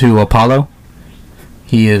went to Apollo.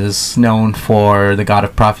 He is known for the god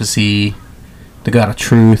of prophecy, the god of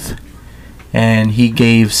truth, and he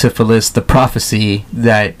gave syphilis the prophecy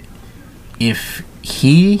that if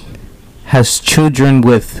he has children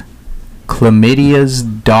with chlamydia's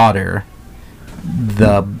daughter,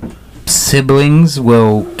 the siblings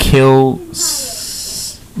will kill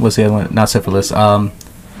what's the other one? Not syphilis,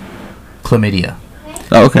 chlamydia.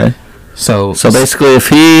 Oh, okay. So basically, if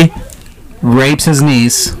he rapes his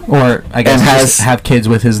niece, or I guess And has has- have kids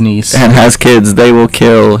with his niece. and has kids, they will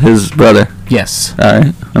kill his brother. Yes.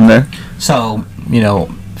 Alright, I'm there. So, you know,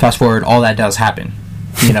 fast forward, all that does happen.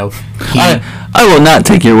 You know, he, I will not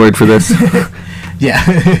take your word for this. yeah.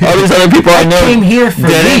 All these other people I know came here for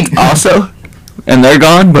didn't me. also, and they're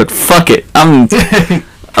gone. But fuck it, I'm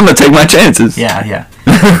gonna take my chances. Yeah,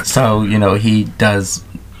 yeah. So, you know, he does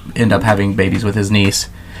end up having babies with his niece.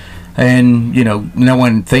 And, you know, no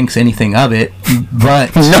one thinks anything of it,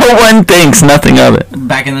 but No one thinks nothing of it.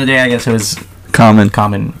 back in the day, I guess it was Common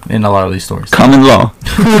in a lot of these stories. law.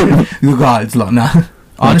 God's law. No.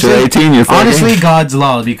 Once you're 18, you're fucking. Honestly, God's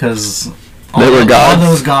law, because They were all gods.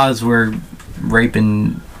 those gods were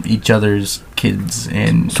raping each other's kids,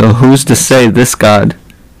 and So who's to say this God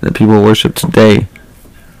that people worship today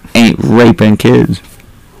ain't raping kids?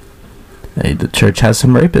 hey, the church has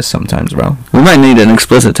some rapists sometimes, bro. We might need an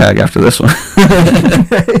explicit tag after this one.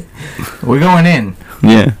 We're going in.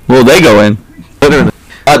 Yeah. Well, they go in. Literally.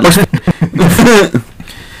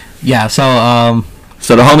 Yeah, so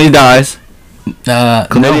So the homie dies. no,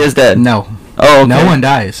 Chlamydia's dead. No, Oh, okay. no one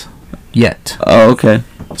dies yet. Oh, okay.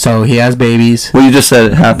 So he has babies. Well, you just said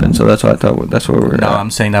it happened, so that's what I thought. That's where we're No, at.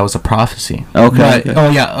 I'm saying that was a prophecy. Okay. But, okay. oh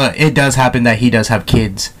yeah, it does happen that he does have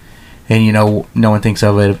kids, and you know no one thinks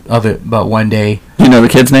of it. But one day, You know the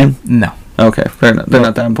kid's name? no, Okay, fair enough. They're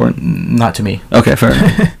not that important. not to me. Okay, fair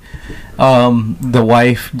enough. The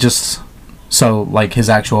wife just so like his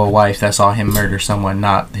actual wife that saw him murder someone,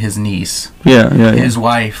 not his niece. Yeah. His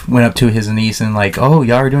wife went up to his niece and like, oh,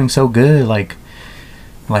 y'all are doing so good, like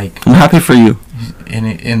I'm happy for you.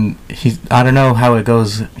 and he, I don't know how it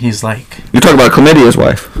goes. He's like You're talking about Chlamydia's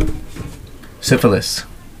wife. syphilis.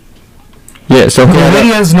 Yeah, so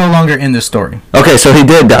Chlamydia is no longer in the story. okay, so he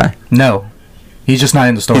did die. No, He's just not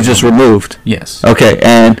in the story. He's just removed. Yes. Okay,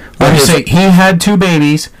 and Let me say he had 2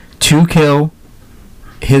 babies to kill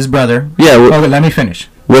his brother. Yeah. Okay, let me finish.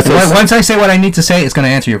 Once I say what I need to say, it's going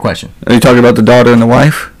to answer your question. Are you talking about the daughter and the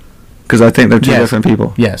wife? Because I think they're two different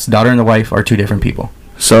people. Yes, daughter and the wife are 2 different people.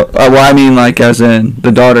 So, well, I mean, like, as in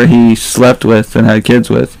the daughter he slept with and had kids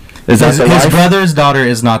with. Is that the wife? His brother's daughter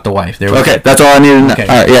is not the wife. Okay, that's all I needed to know. Okay.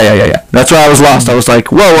 All right, yeah. That's why I was lost. I was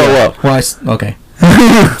like, whoa. Well, okay.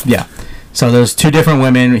 Yeah. So there's 2 different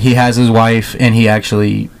women. He has his wife, and he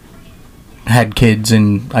actually had kids,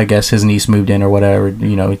 and I guess his niece moved in or whatever,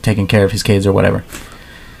 you know, taking care of his kids or whatever.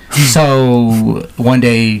 So one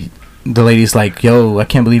day, the lady's like, yo, I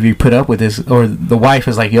can't believe you put up with this. Or the wife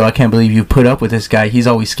is like, yo, I can't believe you put up with this guy. He's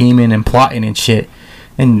always scheming and plotting and shit.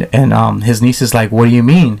 And his niece is like, what do you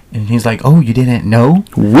mean? And he's like, oh, you didn't know?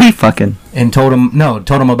 We fucking. And told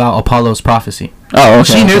him about Apollo's prophecy. Oh,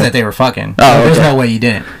 okay. She knew that they were fucking. Oh, okay. There's no way you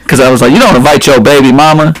didn't. Because I was like, you don't invite your baby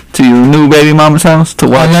mama to your new baby mama's house to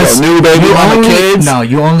watch your new baby mama kids? No,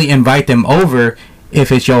 you only invite them over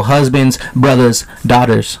if it's your husband's brother's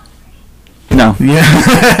daughters. No.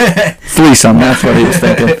 Yeah. Threesome, that's what he was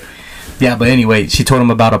thinking. Yeah, but anyway, she told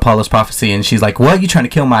him about Apollo's prophecy, and she's like, what? You trying to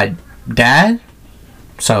kill my dad?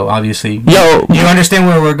 So obviously, you understand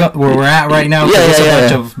where we're at right now? Yeah.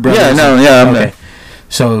 Bunch of brothers. Okay.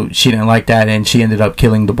 So she didn't like that, and she ended up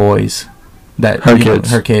killing the boys.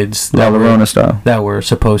 Her kids. That were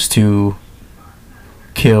supposed to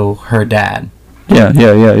kill her dad.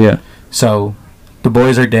 Yeah. So the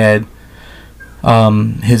boys are dead.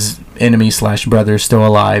 His enemy / brother is still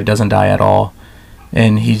alive, doesn't die at all,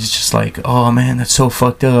 and he's just like, oh man, that's so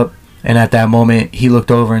fucked up. And at that moment, he looked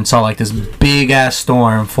over and saw like this big ass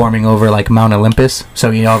storm forming over like Mount Olympus. So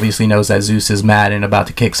he obviously knows that Zeus is mad and about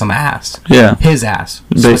to kick some ass. Yeah. His ass,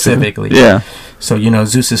 basically. specifically. Yeah. So, you know,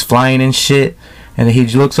 Zeus is flying and shit. And then he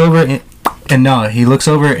looks over he looks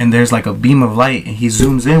over and there's like a beam of light. And he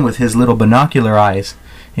zooms in with his little binocular eyes.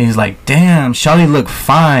 And he's like, damn, shawty look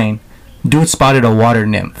fine. Dude spotted a water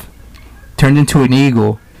nymph. Turned into an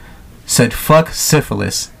eagle. Said, fuck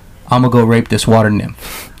syphilis. I'm gonna go rape this water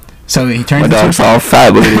nymph. So he turns into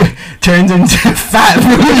fat booty. Turns into fat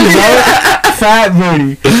booty, bro. Fat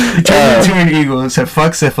booty. He turned into an eagle and said,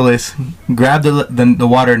 fuck syphilis, grabbed the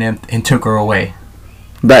water nymph and took her away.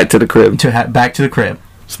 Back to the crib. Back to the crib.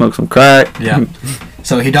 Smoke some crack. Yeah.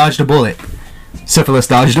 So he dodged a bullet. Syphilis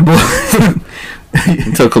dodged a bullet.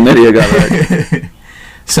 Until chlamydia got right.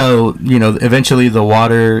 So, you know, eventually the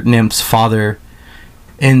water nymph's father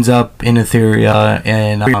ends up in Etheria,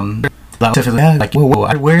 and like,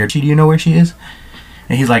 whoa, where? Do you know where she is?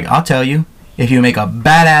 And he's like, I'll tell you. If you make a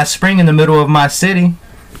badass spring in the middle of my city.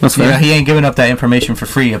 That's fair. You know, he ain't giving up that information for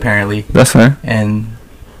free, apparently. That's fair. And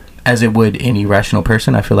as it would any rational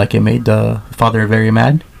person, I feel like it made the father very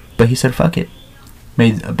mad. But he said, fuck it.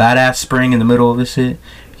 Made a badass spring in the middle of this shit.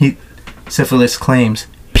 Syphilis claims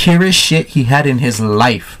purest shit he had in his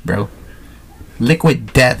life, bro.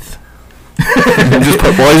 Liquid death. Just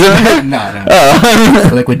put poison in it? No. Oh.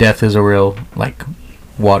 Liquid death is a real, like,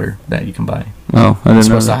 water that you can buy. Oh, I didn't know. It's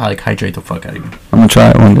supposed to, like, hydrate the fuck out of you. I'm gonna try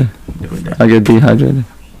it one day. Liquid death. I get dehydrated.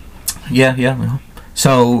 Yeah.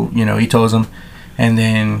 So, you know, he tells him, and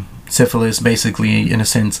then Syphilis basically, in a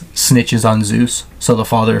sense, snitches on Zeus. So the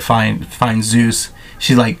father finds Zeus.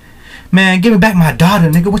 She's like, man, give me back my daughter,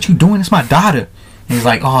 nigga. What you doing? It's my daughter. And he's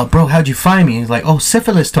like, oh, bro, how'd you find me? And he's like, oh,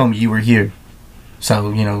 Syphilis told me you were here.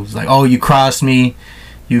 So, you know, it's like, oh, you crossed me.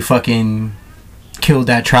 You fucking killed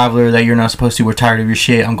that traveler that you're not supposed to. We're tired of your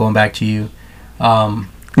shit. I'm going back to you. Dog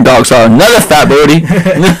saw another fat booty.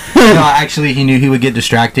 No, actually, he knew he would get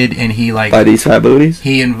distracted, and he, like... By these fat booties?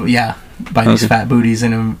 By these fat booties,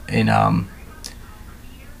 and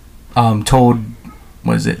told,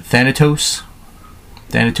 what is it, Thanatos?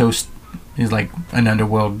 Thanatos is, like, an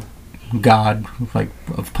underworld god, like,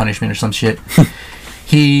 of punishment or some shit.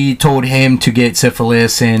 He told him to get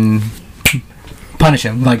Syphilis and punish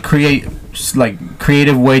him, like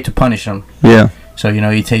creative way to punish him. Yeah. So, you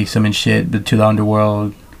know, he takes him and shit to the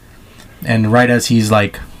underworld, and right as he's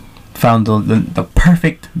like found the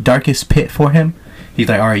perfect darkest pit for him, he's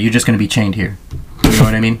like, all right, you're just gonna be chained here. You know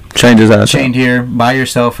what I mean? Chained his ass. Chained here by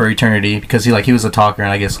yourself for eternity, because he was a talker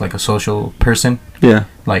and I guess like a social person. Yeah.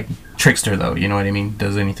 Like trickster though, you know what I mean?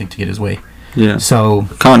 Does anything to get his way. Yeah. So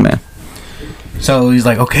con man. So he's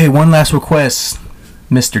like, okay, one last request,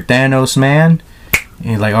 Mr. Thanos, man. And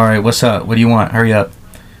he's like, all right, what's up? What do you want? Hurry up.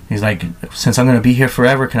 He's like, since I'm going to be here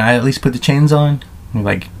forever, can I at least put the chains on?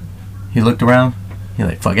 And he looked around. He's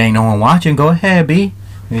like, fuck, ain't no one watching. Go ahead, B.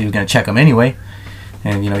 And he was going to check him anyway.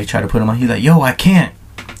 And, you know, he tried to put him on. He's like, yo, I can't.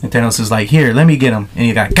 And Thanos is like, here, let me get him. And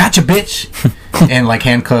he got, gotcha, bitch. And like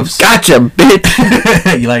handcuffs. Gotcha,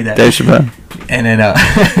 bitch. You like that? Dave Chappelle. And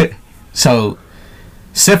then, so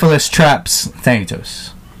Syphilis traps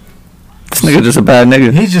Thanatos. This nigga just a bad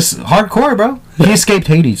nigga. He's just hardcore, bro. He escaped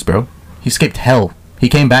Hades, bro. He escaped hell. He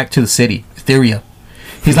came back to the city, Etheria.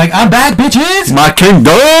 He's like, I'm back, bitches! My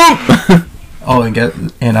kingdom! Oh, and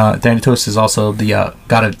Thanatos is also the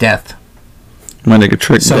god of death. My nigga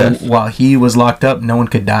tricked So death. while he was locked up, no one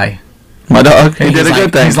could die. My dog, he And did a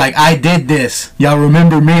good thing. He's like, I did this. Y'all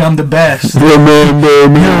remember me? I'm the best. Remember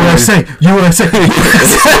me. USA.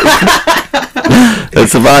 It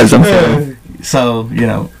survives, I'm sorry. So,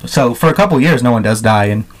 so for a couple years, no one does die.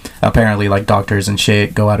 And apparently, like, doctors and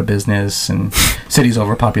shit go out of business. And cities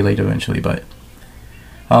overpopulate eventually. But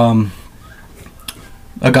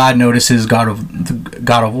a god notices god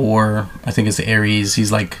of war. I think it's Ares.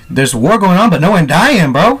 He's like, "There's war going on, but no one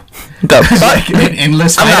dying, bro." It's like an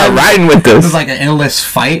endless fight. I'm not riding with this. It's like an endless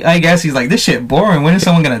fight, I guess. He's like, "This shit boring. When is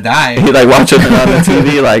someone gonna die?" He like watching it on the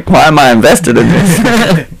TV. Like, why am I invested in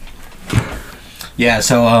this? Yeah.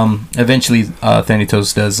 So eventually,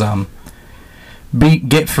 Thanatos does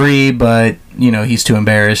get free, but he's too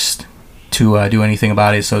embarrassed to do anything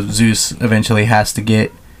about it. So Zeus eventually has to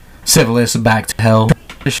get Syphilis back to hell.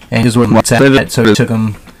 And his word said, so he took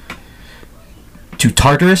him to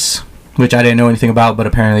Tartarus, which I didn't know anything about, but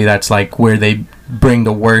apparently that's like where they bring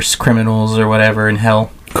the worst criminals or whatever in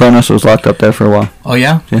hell. Cronos was locked up there for a while. Oh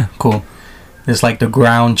yeah? Yeah. Cool. It's like the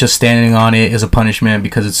ground, just standing on it is a punishment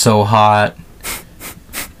because it's so hot.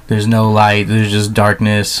 There's no light, there's just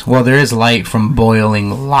darkness. Well, there is light from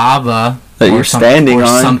boiling lava. That you're standing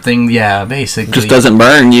on. Something, yeah, basically. Just doesn't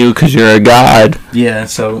burn you because you're a god. Yeah,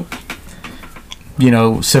 so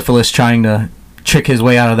Syphilis trying to trick his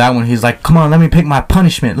way out of that one. He's like, come on, let me pick my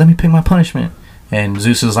punishment. And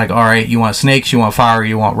Zeus is like, all right, you want snakes, you want fire,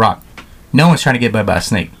 you want rock. No one's trying to get bit by a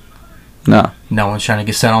snake. No. No one's trying to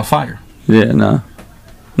get set on fire. Yeah, no.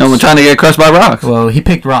 No one's trying to get crushed by rocks. Well, he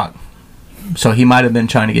picked rock. So he might have been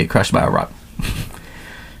trying to get crushed by a rock.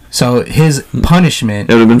 So his punishment...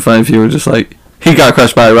 It would have been funny if you were just like, he got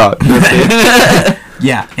crushed by a rock.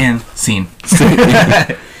 Yeah, and scene.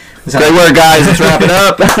 Great work, guys. Let's wrap it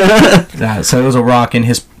up. So it was a rock, and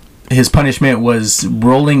his punishment was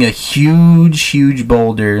rolling a huge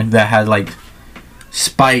boulder that had like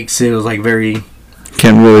spikes. It was like very...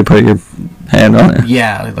 Can't really put your hand on it.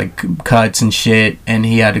 Yeah, like cuts and shit. And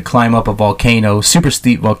he had to climb up a volcano, super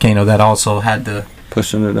steep volcano that also had the...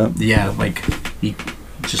 Pushing it up. Yeah, like he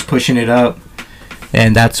just pushing it up.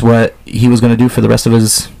 And that's what he was going to do for the rest of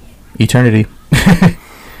his eternity. That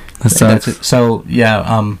sucks. So,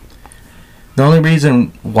 yeah, the only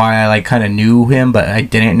reason why I like kind of knew him but I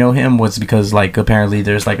didn't know him was because like apparently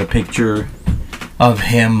there's like a picture of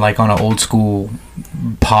him like on an old school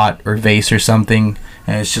pot or vase or something,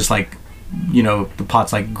 and it's just like the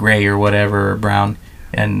pot's like gray or whatever or brown,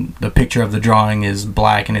 and the picture of the drawing is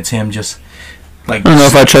black, and it's him just like... I don't know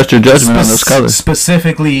if I trust your judgment on those colors.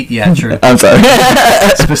 Specifically, yeah, true. I'm sorry.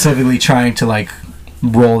 Specifically trying to like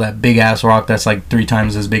roll that big ass rock that's like 3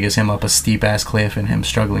 times as big as him up a steep ass cliff, and him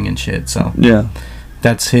struggling and shit. So yeah,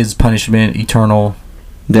 that's his punishment, eternal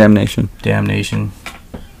damnation.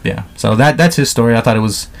 Yeah, so that's his story. I thought it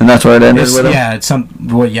was, and that's where it ended with him.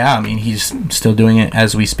 Yeah, I mean, he's still doing it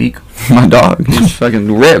as we speak. My dog, he's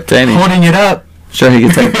fucking ripped, ain't he? Holding it up. Sure, he can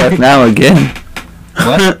take death now again.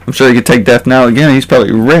 What? I'm sure he could take death now again. He's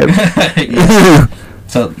probably ripped. Yeah.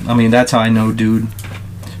 So I mean, that's how I know, dude.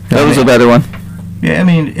 That was a better one. Yeah, I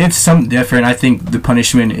mean, it's something different. I think the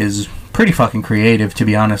punishment is pretty fucking creative, to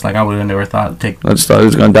be honest. Like, I would have never thought I just thought he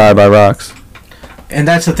was gonna die by rocks. And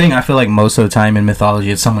that's the thing. I feel like most of the time in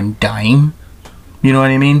mythology, it's someone dying. You know what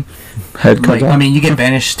I mean? Head cut off. I mean, you get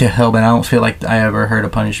banished to hell, but I don't feel like I ever heard a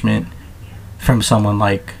punishment from someone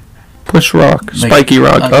like... Push rock, spiky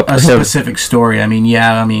rock, up a specific story. I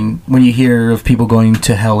mean, when you hear of people going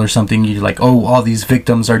to hell or something, you're like, oh, all these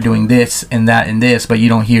victims are doing this and that and this, but you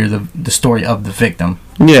don't hear the story of the victim.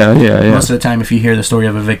 Yeah. Most of the time, if you hear the story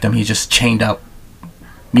of a victim, he's just chained up,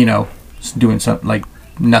 doing something like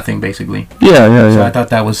nothing, basically. Yeah. So I thought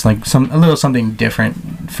that was like a little something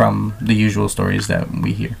different from the usual stories that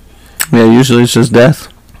we hear. Yeah, usually it's just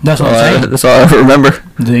death. That's what I'm saying. That's all I remember.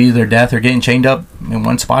 Either death or getting chained up in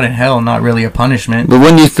one spot in hell, not really a punishment. But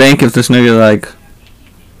wouldn't you think if this nigga, like,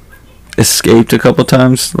 escaped a couple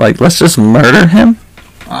times, like, let's just murder him?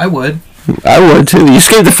 I would. I would, too. You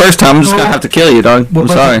escaped the first time, I'm just gonna have to kill you, dog. I'm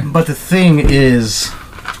sorry. But the thing is,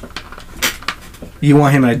 you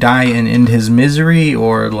want him to die and end his misery,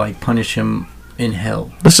 or, like, punish him in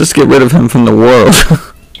hell? Let's just get rid of him from the world.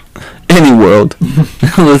 any world.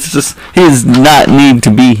 Let's just, he does not need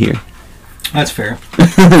to be here. That's fair.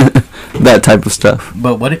 That type of stuff.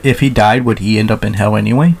 But what if he died? Would he end up in hell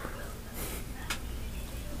anyway?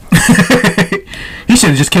 He should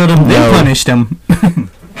have just killed him, then punished him.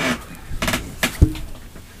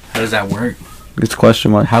 How does that work? It's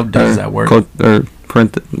question mark. How does that work? What the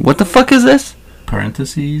fuck is this?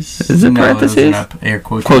 Parentheses? Is it parentheses? Air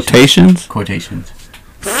quotations. Quotations.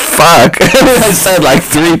 Fuck. I said like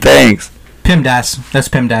 3 things. PIMDAS. That's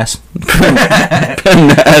PIMDAS.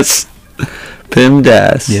 PIMDAS.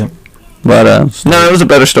 PIMDAS. Yep. But, no, it was a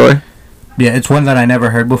better story. Yeah, it's one that I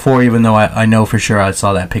never heard before, even though I know for sure I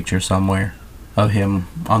saw that picture somewhere of him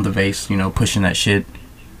on the vase, you know, pushing that shit.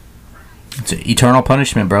 It's an eternal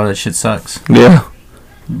punishment, bro. That shit sucks. Yeah.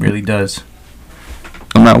 It really does.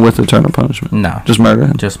 I'm not with eternal punishment. No. Just murder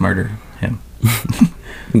him. Just murder him.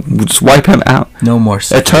 Just wipe him out. No more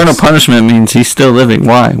syphilis. Eternal punishment means he's still living.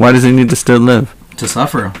 Why? Why does he need to still live? To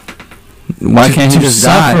suffer. Why can't he just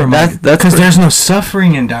die? That's because there's no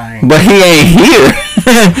suffering in dying. But he ain't here.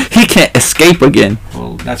 He can't escape again.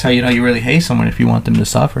 Well, that's how you know you really hate someone, if you want them to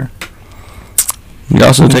suffer. You're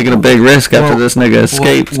also taking a big risk after this nigga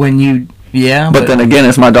escaped. When you... Yeah, but then again,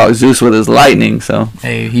 it's my dog Zeus with his lightning, so...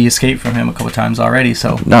 Hey, he escaped from him a couple times already,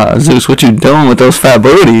 so... Nah, Zeus, what you doing with those fat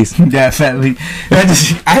booties? Yeah, fat booty.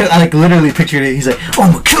 I like literally pictured it. He's like, oh,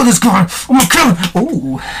 I'm gonna kill this guy. I'm gonna kill him.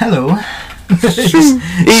 Oh, hello.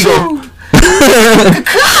 Eagle.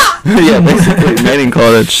 Yeah, basically, mating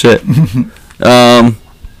call that shit. You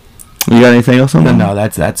got anything else on that? No,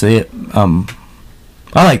 that's it. I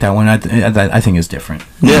like that one. I think it's different.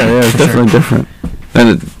 Yeah, it's definitely different.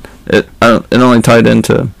 And it only tied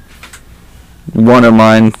into one of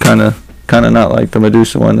mine, kind of not like the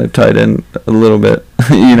Medusa one. That tied in a little bit,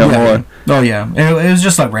 more. Oh yeah, it was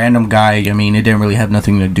just a random guy. I mean, it didn't really have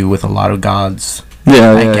nothing to do with a lot of gods.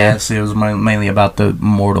 Yeah, I guess it was mainly about the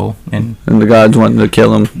mortal and the gods wanted to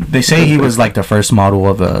kill him. They say he was like the first model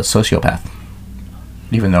of a sociopath,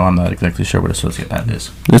 even though I'm not exactly sure what a sociopath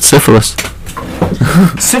is. It's syphilis.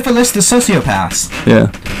 Syphilis, the sociopath.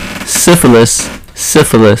 Yeah, syphilis,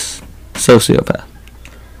 sociopath.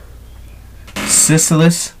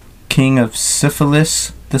 Sisyphus, king of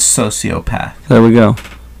syphilis, the sociopath. There we go.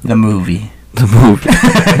 The movie. The movie.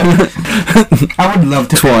 I would love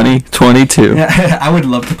to 2022. I would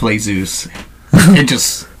love to play Zeus and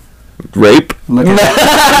just rape. Look at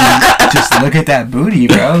that. Just look at that booty,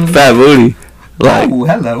 bro. Fat booty. Like, oh,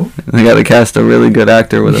 hello. They got to cast a really good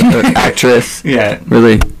actor with an actress. Yeah.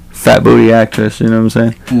 Really fat booty actress. You know what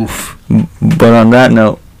I'm saying? Oof. But on that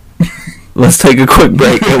note, let's take a quick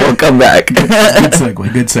break and we'll come back. Good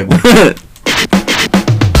segue. Good segue.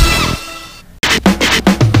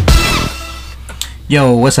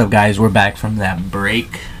 Yo, what's up, guys? We're back from that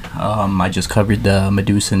break. I just covered the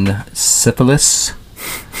Medusa and syphilis.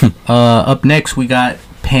 Up next, we got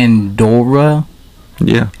Pandora.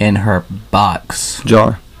 Yeah. In her box.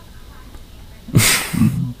 Jar.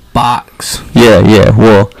 Box. Yeah.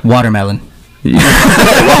 Well. Watermelon. Watermelon.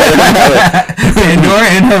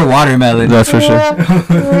 Pandora in her watermelon. That's for sure.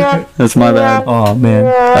 That's my bad. Oh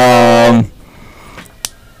man.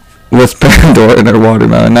 What's Pandora in her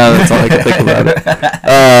watermelon? Now that's all I can think about it.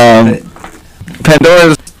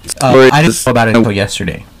 Pandora's story I didn't know about it until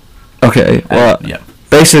yesterday. Okay, well, yeah.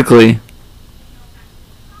 Basically,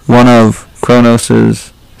 one of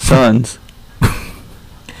Cronos' sons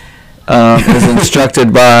is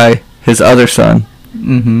instructed by his other son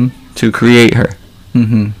to create her.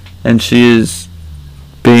 And she is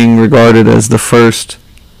being regarded as the first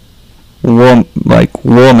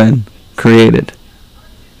woman created.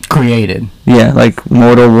 Yeah, like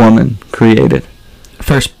mortal woman created.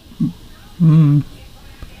 First,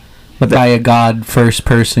 but by a god, first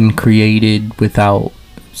person created without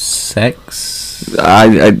sex.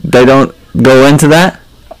 They don't go into that.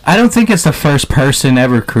 I don't think it's the first person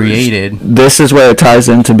ever created. This is where it ties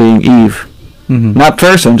into being Eve, not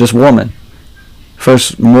person, just woman.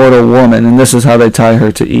 First mortal woman, and this is how they tie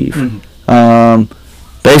her to Eve.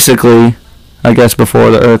 Basically, I guess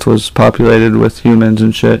before the Earth was populated with humans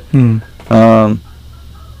and shit,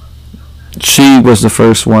 she was the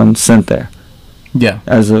first one sent there. Yeah.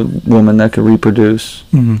 As a woman that could reproduce,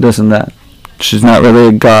 this and that. She's not really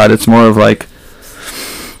a god. It's more of like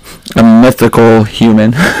a mythical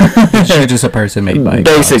human. She's just a person made by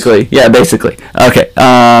basically. gods. Yeah, basically. Okay.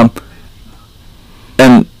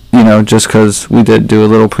 And just because we did do a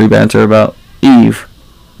little pre-banter about Eve,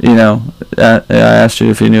 I asked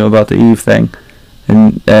you if you knew about the Eve thing,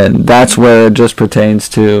 and that's where it just pertains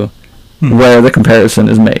to where the comparison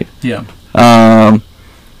is made. Yeah.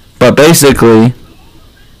 But basically,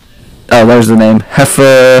 there's the name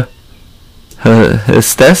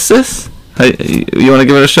Hestes? Hey, you want to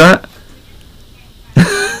give it a shot?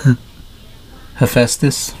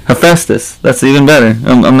 Hephaestus. Hephaestus. That's even better.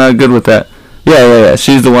 I'm not good with that. Yeah.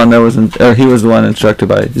 She's the one that was, or he was the one instructed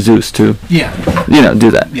by Zeus to, Yeah. do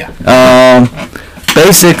that. Yeah.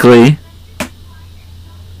 Basically.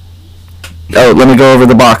 Oh, let me go over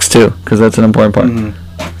the box too, because that's an important part.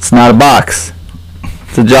 It's not a box.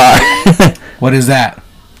 It's a jar. What is that?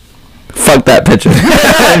 Fuck that picture.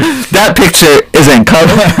 That picture isn't color.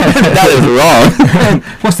 That is wrong.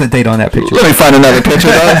 What's the date on that picture? Let me find another picture.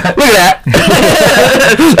 Dog. Look at that.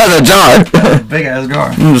 That's a jar. Big ass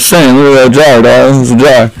jar. I'm just saying, look at that jar, dog. It's a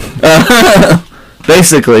jar.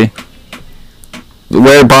 Basically,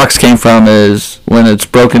 where box came from is when it's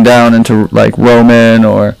broken down into like Roman,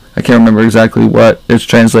 or I can't remember exactly what it's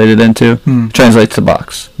translated into. Translates to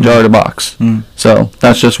box. Jar to box. So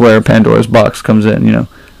that's just where Pandora's box comes in, Yeah.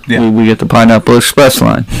 We get the Pineapple Express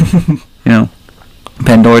line.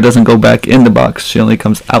 Pandora doesn't go back in the box. She only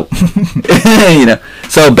comes out.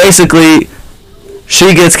 So basically,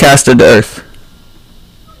 she gets casted to Earth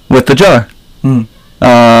with the jar. Do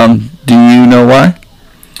you know why?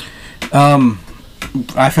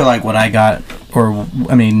 I feel like what I got, or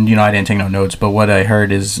I didn't take no notes, but what I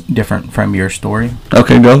heard is different from your story.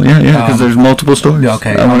 Okay, go. Yeah, because there's multiple stories.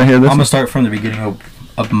 Okay, I want to hear this. I'm gonna start from the beginning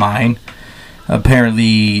of mine.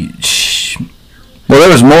 Apparently, well, there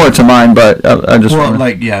was more to mine, but I just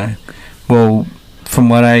Well, from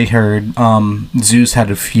what I heard, Zeus had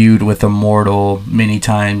a feud with a mortal many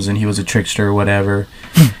times, and he was a trickster or whatever.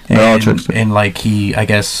 They're all tricksters. And like I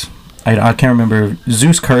guess I can't remember.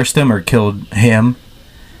 Zeus cursed him or killed him,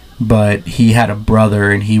 but he had a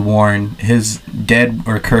brother, and he warned his dead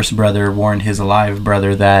or cursed brother warned his alive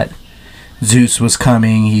brother that Zeus was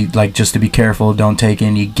coming. He just to be careful. Don't take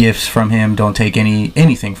any gifts from him. Don't take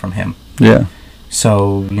anything from him. Yeah.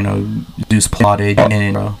 So Zeus plotted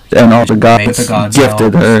and all the gods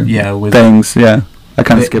gifted her. Yeah, with things. Yeah, I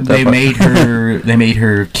kind of skipped that. They made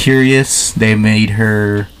her curious. They made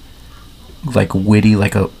her witty,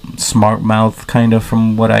 like a smart mouth kind of.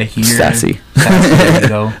 From what I hear, sassy. There you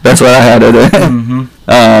go. That's what I had it.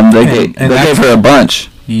 They gave her a bunch.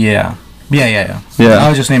 Yeah. Yeah. I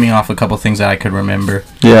was just naming off a couple things that I could remember.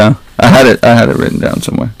 Yeah, I had it written down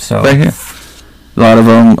somewhere. So right here, a lot of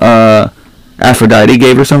them. Aphrodite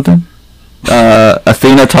gave her something.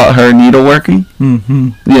 Athena taught her needleworking.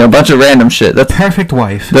 A bunch of random shit. That's perfect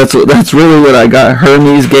wife. That's really what I got.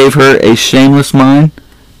 Hermes gave her a shameless mind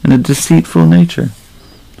and a deceitful nature.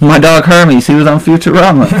 My dog Hermes, he was on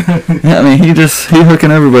Futurama. He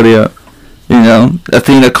hooking everybody up.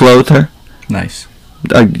 Athena clothed her. Nice.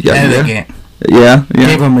 Elegant. Yeah.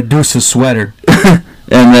 Gave her Medusa sweater.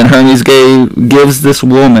 And then Hermes gives this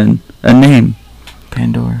woman a name.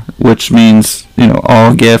 Pandora. Which means,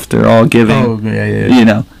 all gift or all giving. Oh,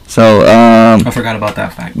 yeah. So, I forgot about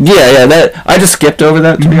that fact. Yeah, that I just skipped over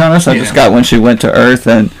that, to be honest. I just got when she went to Earth,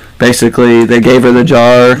 and basically they gave her the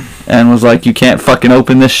jar and was like, you can't fucking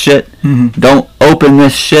open this shit. Don't open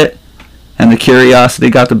this shit. And the curiosity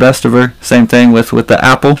got the best of her. Same thing with the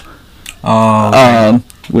apple. Oh. Okay.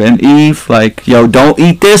 When Eve, yo, don't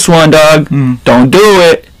eat this one, dog. Don't do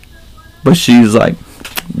it. But she's like,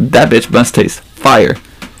 that bitch must taste fire.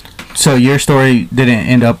 So your story didn't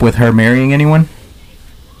end up with her marrying anyone?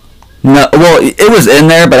 No, well, it was in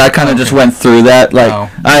there, but I kind of just went through that.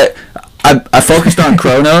 I focused on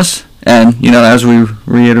Cronos, and as we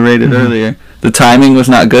reiterated earlier, the timing was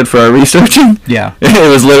not good for our researching. Yeah, it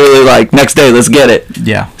was literally next day, let's get it.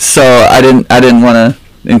 Yeah. So I didn't want to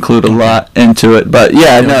include a lot into it, but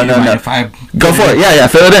yeah, no. Go for it. Yeah,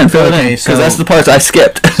 fill it in, because that's the parts I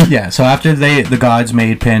skipped. Yeah, so after the gods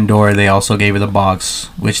made Pandora, they also gave her the box,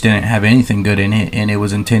 which didn't have anything good in it, and it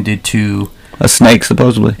was intended to... A snake,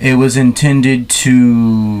 supposedly. It was intended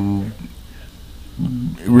to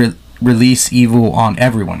release evil on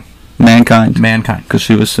everyone. Mankind. Because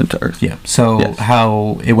she was sent to Earth. Yeah. So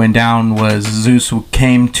how it went down was Zeus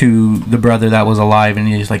came to the brother that was alive, and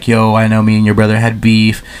he's like, yo, I know me and your brother had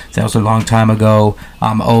beef. That was a long time ago.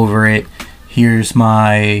 I'm over it. Here's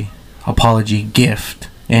my apology gift.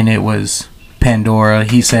 And it was Pandora.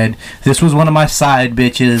 He said, this was one of my side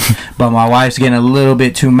bitches, but my wife's getting a little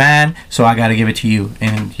bit too mad, so I got to give it to you.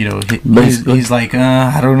 And, he's like,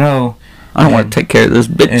 I don't know. I don't want to take care of this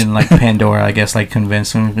bitch. And Pandora, I guess,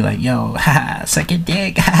 convinced him to be like, yo, suck your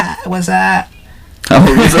dick, what's that? I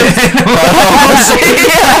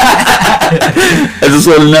just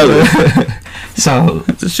want to know. So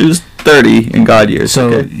she was 30 in God years.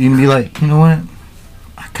 So you can be like, you know what?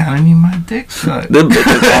 I kind of need my dick sucked. The bitch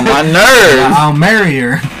is on my nerves. I'll marry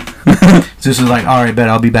her. Zeus was like, all right, bet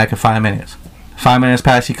I'll be back in 5 minutes. 5 minutes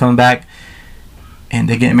past, he comes back. and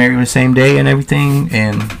they get married the same day and everything,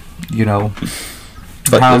 and you know.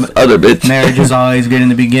 Like this other bitch. Marriage is always good in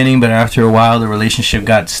the beginning, but after a while, the relationship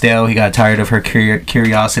got stale. He got tired of her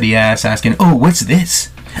curiosity ass asking, "Oh, what's this?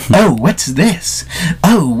 Oh, what's this?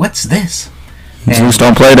 Oh, what's this?" And, Zeus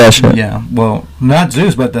don't play that shit. Yeah, well, not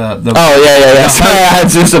Zeus, but the oh yeah. Sorry, I had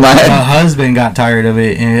Zeus in my head. The husband got tired of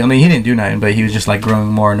it, and I mean, he didn't do nothing, but he was just like growing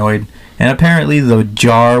more annoyed. And apparently, the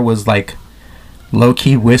jar was like low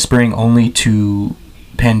key whispering only to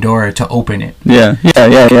Pandora to open it. Yeah.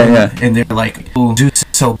 And they're like, "Oh, Zeus is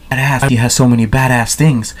so badass. He has so many badass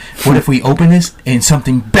things. What if we open this and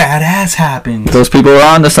something badass happens?" Those people were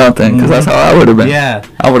on to something, because that's how I would have been. Yeah.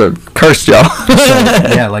 I would have cursed y'all. So,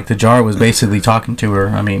 yeah, like the jar was basically talking to her.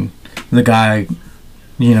 I mean, the guy,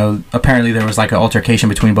 you know, apparently there was like an altercation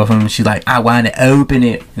between both of them. She's like, "I want to open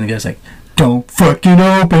it," and the guy's like, "Don't fucking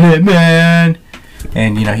open it, man."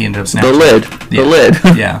 And you know, he ended up snatching The lid. Yeah. The lid.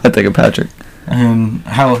 Yeah. I think of Patrick. And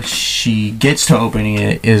how she gets to opening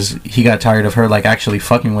it is he got tired of her like actually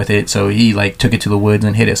fucking with it, so he like took it to the woods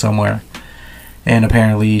and hid it somewhere. And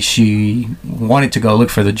apparently she wanted to go look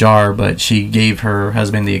for the jar, but she gave her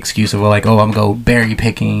husband the excuse of like, "Oh, I'm go berry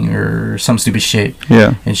picking or some stupid shit."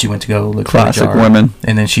 Yeah. And she went to go look Classic for the jar. women.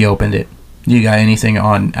 And then she opened it. You got anything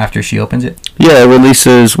on after she opens it? Yeah, it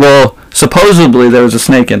releases. Well, supposedly there was a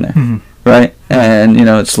snake in there, right? And you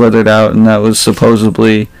know it slithered out, and that was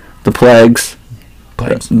supposedly the plagues.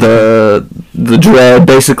 The dread,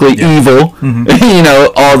 basically evil. You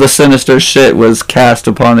know, all the sinister shit was cast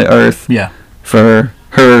upon the earth. Yeah. For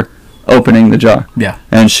her opening the jar. Yeah.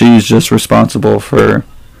 And she's just responsible for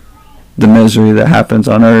the misery that happens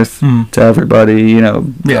on earth to everybody. You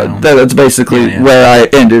know. Yeah. That's basically where I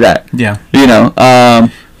ended at. Yeah. You know.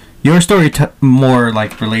 Your story more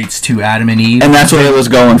like relates to Adam and Eve, and that's what it was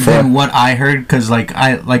going for. Than what I heard, because like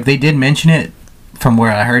they did mention it from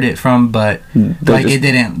where I heard it from, but like it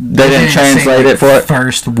didn't. They didn't translate it for it.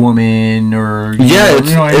 First woman or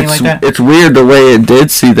anything like that. It's weird the way it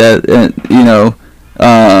did see that, you know,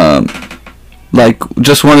 like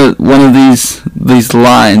just one of these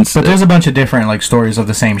lines. But there's a bunch of different like stories of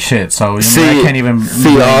the same shit, so I can't even.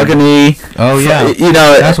 Theogony. Oh yeah, you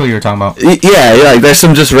know that's what you were talking about. Yeah, like there's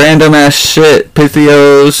some just random ass shit.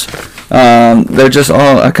 Pythios. They're just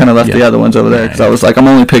all. I kind of left the other ones over there because I was like, I'm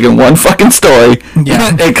only picking one fucking story.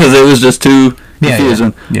 Yeah. Because it was just too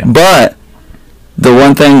confusing. Yeah. But the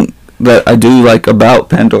one thing that I do like about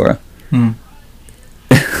Pandora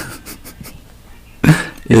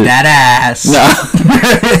is that ass. No.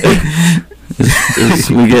 is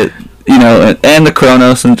we get, you know, and the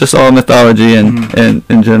Cronos and just all mythology and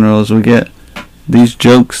in general, as we get these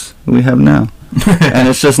jokes we have now. And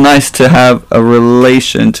it's just nice to have a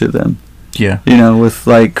relation to them. Yeah. You know, with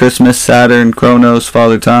like Christmas, Saturn, Kronos,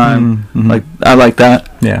 Father Time. Like I like that.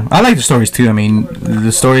 Yeah. I like the stories too. I mean,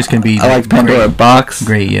 the stories can be. I like Pandora Box.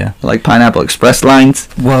 Great, yeah. I like Pineapple Express lines.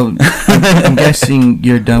 Well, I'm guessing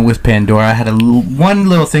you're done with Pandora. I had one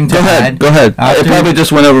little thing to add. Go ahead. It probably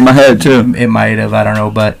just went over my head too. It might have. I don't know,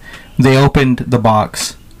 but they opened the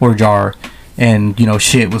box or jar, and you know,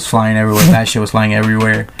 shit was flying everywhere. That shit was flying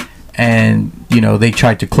everywhere. And you know, they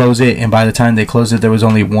tried to close it, and by the time they closed it, there was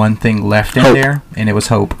only one thing left in there, and it was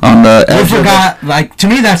hope. On the edge. I forgot. Like, to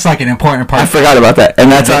me, that's like an important part. I forgot about that, and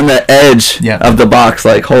that's on the edge of the box,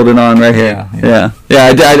 like holding on right here. Yeah.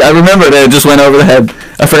 I remember that. It just went over the head.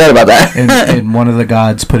 I forgot about that. and one of the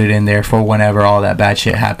gods put it in there for whenever all that bad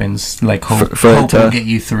shit happens. Like hope will get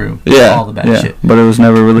you through all the bad shit. But it was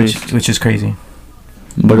never released, which is crazy.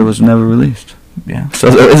 But it was never released. Yeah. So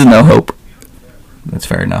there is no hope. That's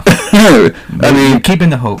fair enough. I mean, you're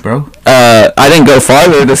keeping the hope, bro. I didn't go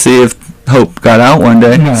farther to see if hope got out one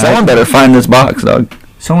day. No, someone better find this box, dog.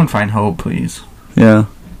 Someone find hope, please. Yeah.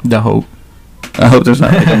 The hope. I hope there's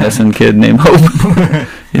not like a missing kid named Hope.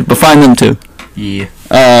 But find them too. Yeah.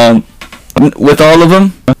 With all of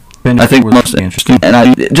them, I think most interesting,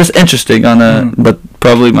 and just interesting on a. But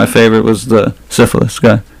probably my favorite was the syphilis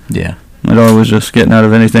guy. Yeah. My dog was just getting out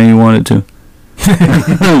of anything he wanted to.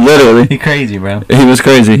 Literally. He crazy, bro. He was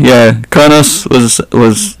crazy. Yeah. Kronos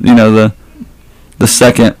was you know the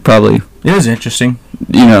second probably. It was interesting.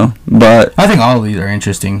 You know, but I think all of these are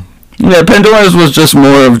interesting. Yeah, Pandora's was just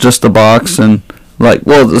more of just the box and like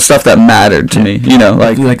the stuff that mattered to me. You know,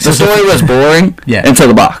 like the story was boring until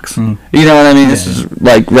the box. You know what I mean? This is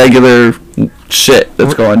like regular shit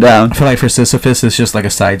that's going down. I feel like for Sisyphus, it's just like a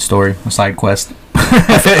side story, a side quest. You know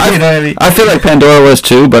what I mean? I feel like Pandora was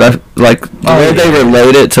too, but I like the way they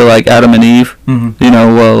relate it to like Adam and Eve. You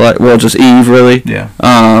know, just Eve really. Yeah.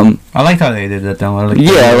 I liked how they did that though.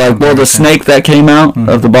 The snake that came out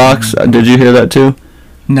of the box. Did you hear that too?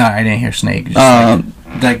 No, I didn't hear snake.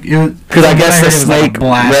 Like it, because I guess the snake like a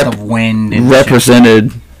blast of wind and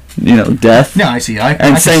represented, death. No, I see.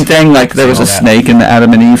 And same thing, like there was a snake in the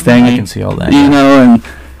Adam and Eve thing. I can see all that. And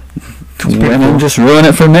women just ruin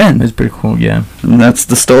it for men. It's pretty cool, yeah. And that's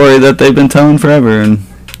the story that they've been telling forever. And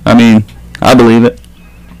I mean, I believe it.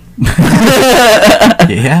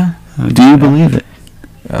 Yeah. Do you believe it?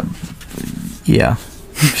 Yeah.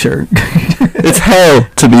 Sure. It's hell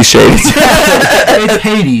to be shady. It's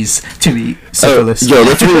Hades to be syphilis. Yo,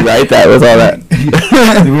 let's rewrite that with all that.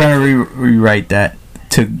 We're gonna rewrite that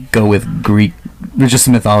to go with Greek, just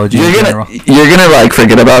mythology in general. You're gonna like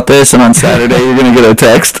forget about this, and on Saturday you're gonna get a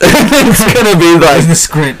text. It's gonna be like the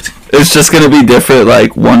script. It's just gonna be different,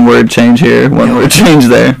 like one word change here, one word change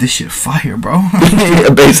there. This shit fire, bro. Yeah,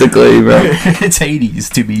 basically, bro. It's Hades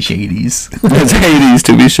to be shadies. It's Hades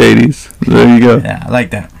to be shadies. There you go. Yeah, I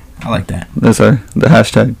like that. That's the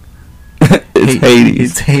hashtag. It's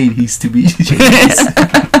Hades. It's Hades to be shadies.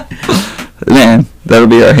 Man, that'll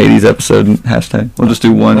be our Hades episode hashtag. We'll just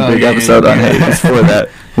do one big episode on Hades for that.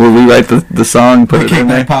 We'll rewrite the song, put it in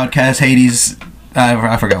there. Podcast Hades.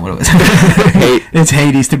 I forgot what it was. It's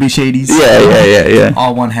Hades to be shadies. Yeah.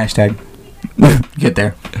 All one hashtag. Get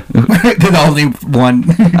there. There's only one.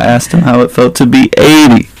 I asked him how it felt to be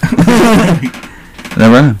 80. That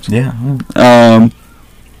rhymes. Yeah.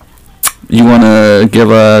 You want to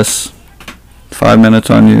give us 5 minutes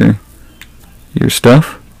on your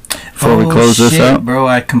stuff before we close this out? Bro,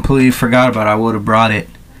 I completely forgot about it. I would have brought it.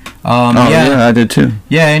 Yeah, I did too.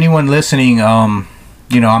 Yeah, anyone listening, I'm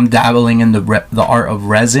dabbling in the art of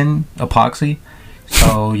resin epoxy.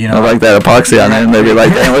 So, I like that epoxy on there. And they'd be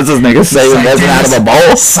like, damn, what's this nigga saving resin out of a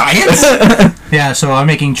bowl? Science? Yeah, so I'm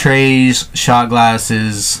making trays, shot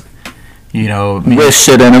glasses, Wish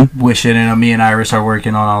shit in them. Me and Iris are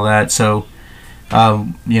working on all that. So,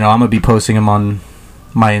 I'm going to be posting them on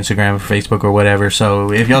my Instagram or Facebook or whatever.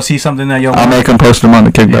 So, if y'all see something that y'all want... I'll make them post them on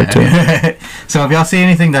the kickback too. So, if y'all see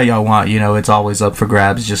anything that y'all want, it's always up for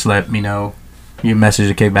grabs. Just let me know. You message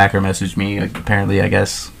the kickback or message me, apparently, I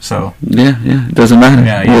guess. So yeah, it doesn't matter.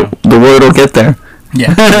 Yeah. The word will get there.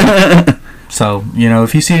 Yeah. So,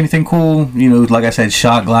 if you see anything cool, like I said,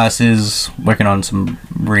 shot glasses, working on some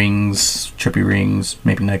rings, trippy rings,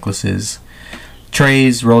 maybe necklaces,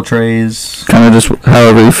 trays, roll trays. Kind of just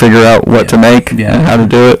however you figure out what to make and how to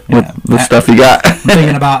do it with the stuff you got. I'm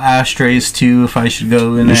thinking about ashtrays too, if I should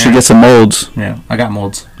go in there. You should get some molds. Yeah, I got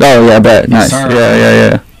molds. Oh, yeah, I bet. Yes, nice. sir.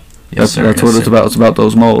 Yeah. Yes, sir. That's what it's about. It's about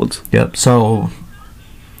those molds. Yep. So,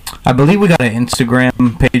 I believe we got an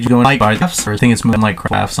Instagram page going like crafts. I think it's moving like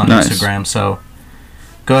crafts on Instagram. So,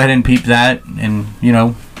 go ahead and peep that, and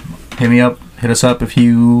hit us up if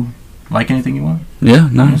you like anything you want. Yeah,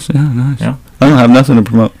 nice. Yeah, nice. Yeah. I don't have nothing to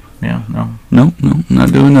promote. Yeah, no,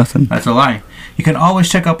 not doing nothing. That's a lie. You can always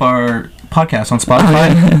check up our podcast on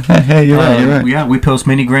Spotify. Hey, you're right. Yeah, we post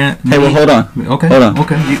mini grant. Hey, well, hold on. Okay. Hold on.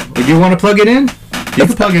 Okay. You want to plug it in? You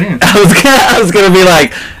can plug it in. I was gonna be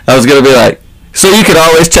like, so you could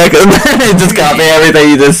always check them. Just copy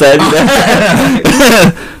everything you just said.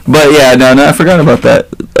 But yeah, no, I forgot about that.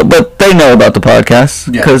 But they know about the podcast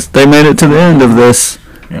because they made it to the end of this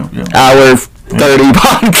hour 30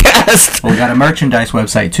 podcast. Well, we got a merchandise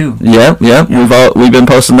website too. Yep. We've been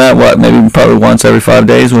posting that probably once every 5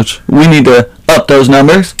 days, which we need to up those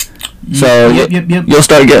numbers. So you'll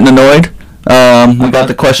start getting annoyed. We got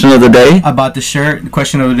the question of the day. About the shirt. The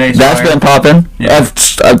question of the day. That's been popping. Yeah.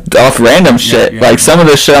 Off random shit. Like some of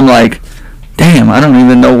this shit, I'm like, damn, I don't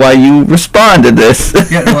even know why you responded this.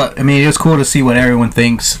 Yeah, well, I mean, it was cool to see what everyone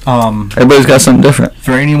thinks. Everybody's got something different.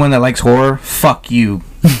 For anyone that likes horror, fuck you.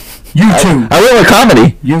 You too. I went with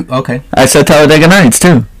comedy. You okay? I said Talladega Nights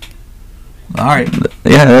too. All right.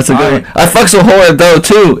 Yeah, that's a good one. I fucks with horror though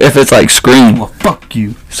too. If it's like Scream. Well, fuck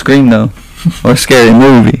you. Scream though, or Scary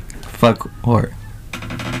Movie. Fuck horror.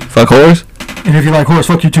 Fuck horrors? And if you like horrors,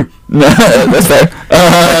 fuck you too. No, that's fair.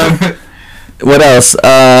 What else?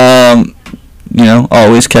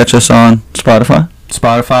 Always catch us on Spotify,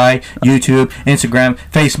 YouTube, Instagram,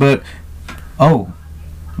 Facebook. Oh,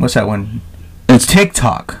 what's that one? It's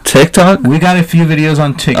TikTok. We got a few videos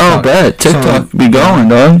on TikTok. Oh, bet. TikTok be going,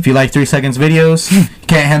 dog. If you like 3 seconds videos, you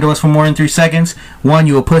can't handle us for more than 3 seconds. 1,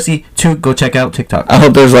 you a pussy. 2, go check out TikTok. I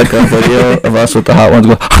hope there's like a video of us with the hot ones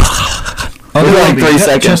go. Like 3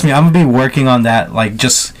 seconds. Trust me, I'm gonna be working on that. Like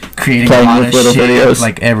just creating a lot of shit, videos,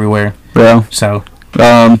 like everywhere. Bro. So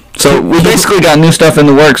we basically got new stuff in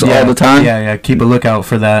the works all the time. Yeah. Keep a lookout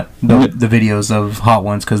for that. The videos of hot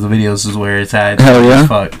ones, because the videos is where it's at. Hell yeah.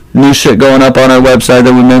 Fuck. New shit going up on our website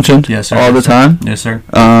that we mentioned. Yes, sir. All the time. Yes, sir.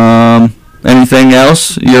 Anything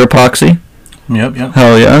else? Your epoxy. Yep.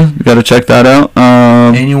 Hell yeah, you gotta check that out.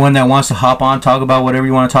 Anyone that wants to hop on, talk about whatever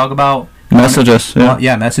you want to talk about, message us.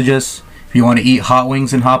 Yeah, message us. If you want to eat hot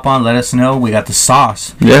wings and hop on, let us know. We got the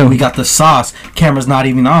sauce. Yeah. We got the sauce. Camera's not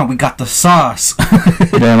even on. We got the sauce.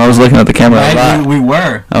 Damn, I was looking at the camera a lot. We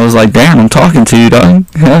were. I was like, damn, I'm talking to you, dog.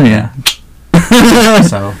 Hell yeah.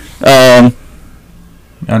 So.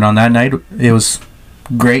 And on that night, it was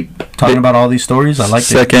great talking about all these stories. I liked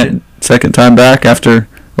it. Second time back after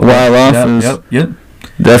a while off. Yep.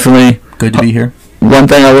 Definitely good to be here. One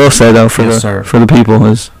thing I will say though for the people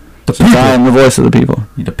is I am the voice of the people.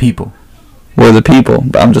 The people. We're the people,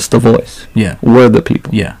 but I'm just the voice. Yeah. We're the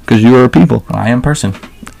people. Yeah. Because you are a people. Well, I am person.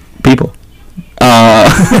 People. You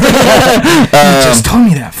just told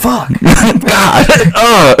me that. Fuck.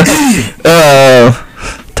 God.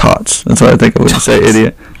 Tots. That's what I think I would say,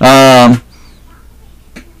 idiot.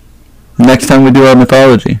 Next time we do our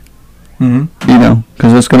mythology. Mm-hmm. You know,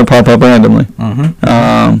 because it's going to pop up randomly. Mm-hmm.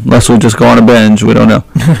 Unless we just go on a binge. We don't know.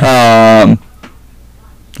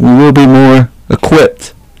 We will be more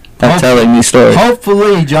equipped at telling these stories.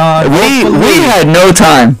 Hopefully, John. We had no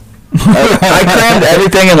time. I crammed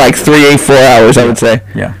everything in like 4 hours, I would say.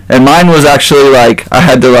 Yeah. And mine was actually like,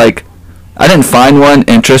 I didn't find one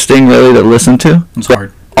interesting really to listen to. It's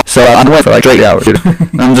hard. So I went for like 3 hours.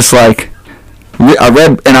 I'm just like, I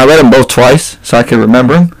read them both twice so I could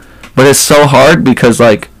remember them. But it's so hard because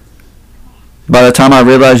like, by the time I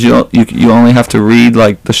realized you only have to read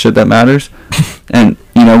like the shit that matters. And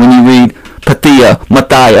you know, when you read Pathia,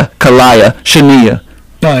 Matthaya, Kalaya, Shania,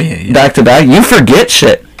 back to back, you forget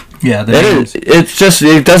shit. Yeah,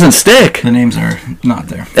 it doesn't stick. The names are not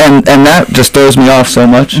there. And that just throws me off so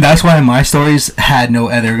much. That's why my stories had no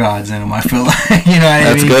other gods in them, I feel like. You know what I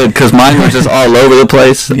mean? That's good, because mine was just all over the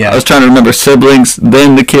place. Yeah. I was trying to remember siblings,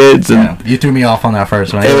 then the kids. And you threw me off on that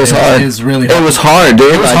first one. It was hard. It was really hard. It was hard,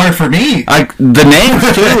 dude. It was hard for me. The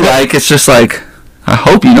names, too, like, it's just like, I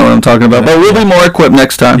hope you know what I'm talking about. But we'll be more equipped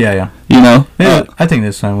next time. Yeah. You know? I think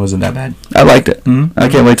this time wasn't that bad. I liked it. Mm-hmm. I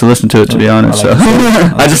can't wait to listen to it, to be honest.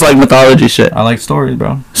 I just like mythology shit. I like stories,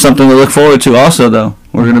 bro. Something to look forward to also, though.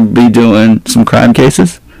 We're going to be doing some crime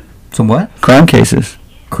cases. Some what? Crime cases.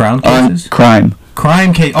 Crime cases? Crime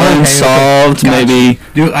case. Unsolved, okay. maybe.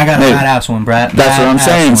 Dude, I got a badass one, Brad. That's what I'm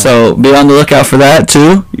saying. So be on the lookout for that,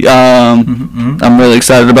 too. I'm really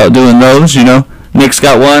excited about doing those, you know. Nick's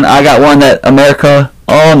got one. I got one that America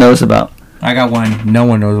all knows about. I got one no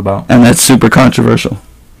one knows about. And that's super controversial.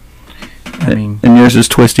 I mean... And yours is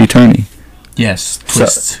twisty turny. Yes,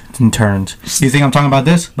 twists and turns. You think I'm talking about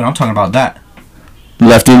this? But I'm talking about that.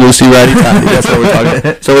 Lefty loosey, righty tighty. That's what we're talking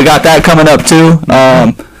about. So we got that coming up, too.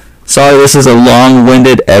 Sorry, this is a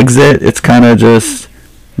long-winded exit. It's kind of just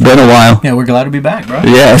been a while. Yeah, we're glad to be back, bro.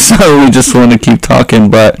 Yeah, so we just want to keep talking.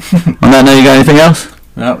 But on that note, you got anything else?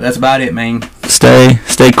 No, that's about it, man. Stay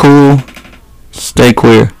cool. Stay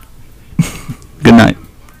queer. Good night.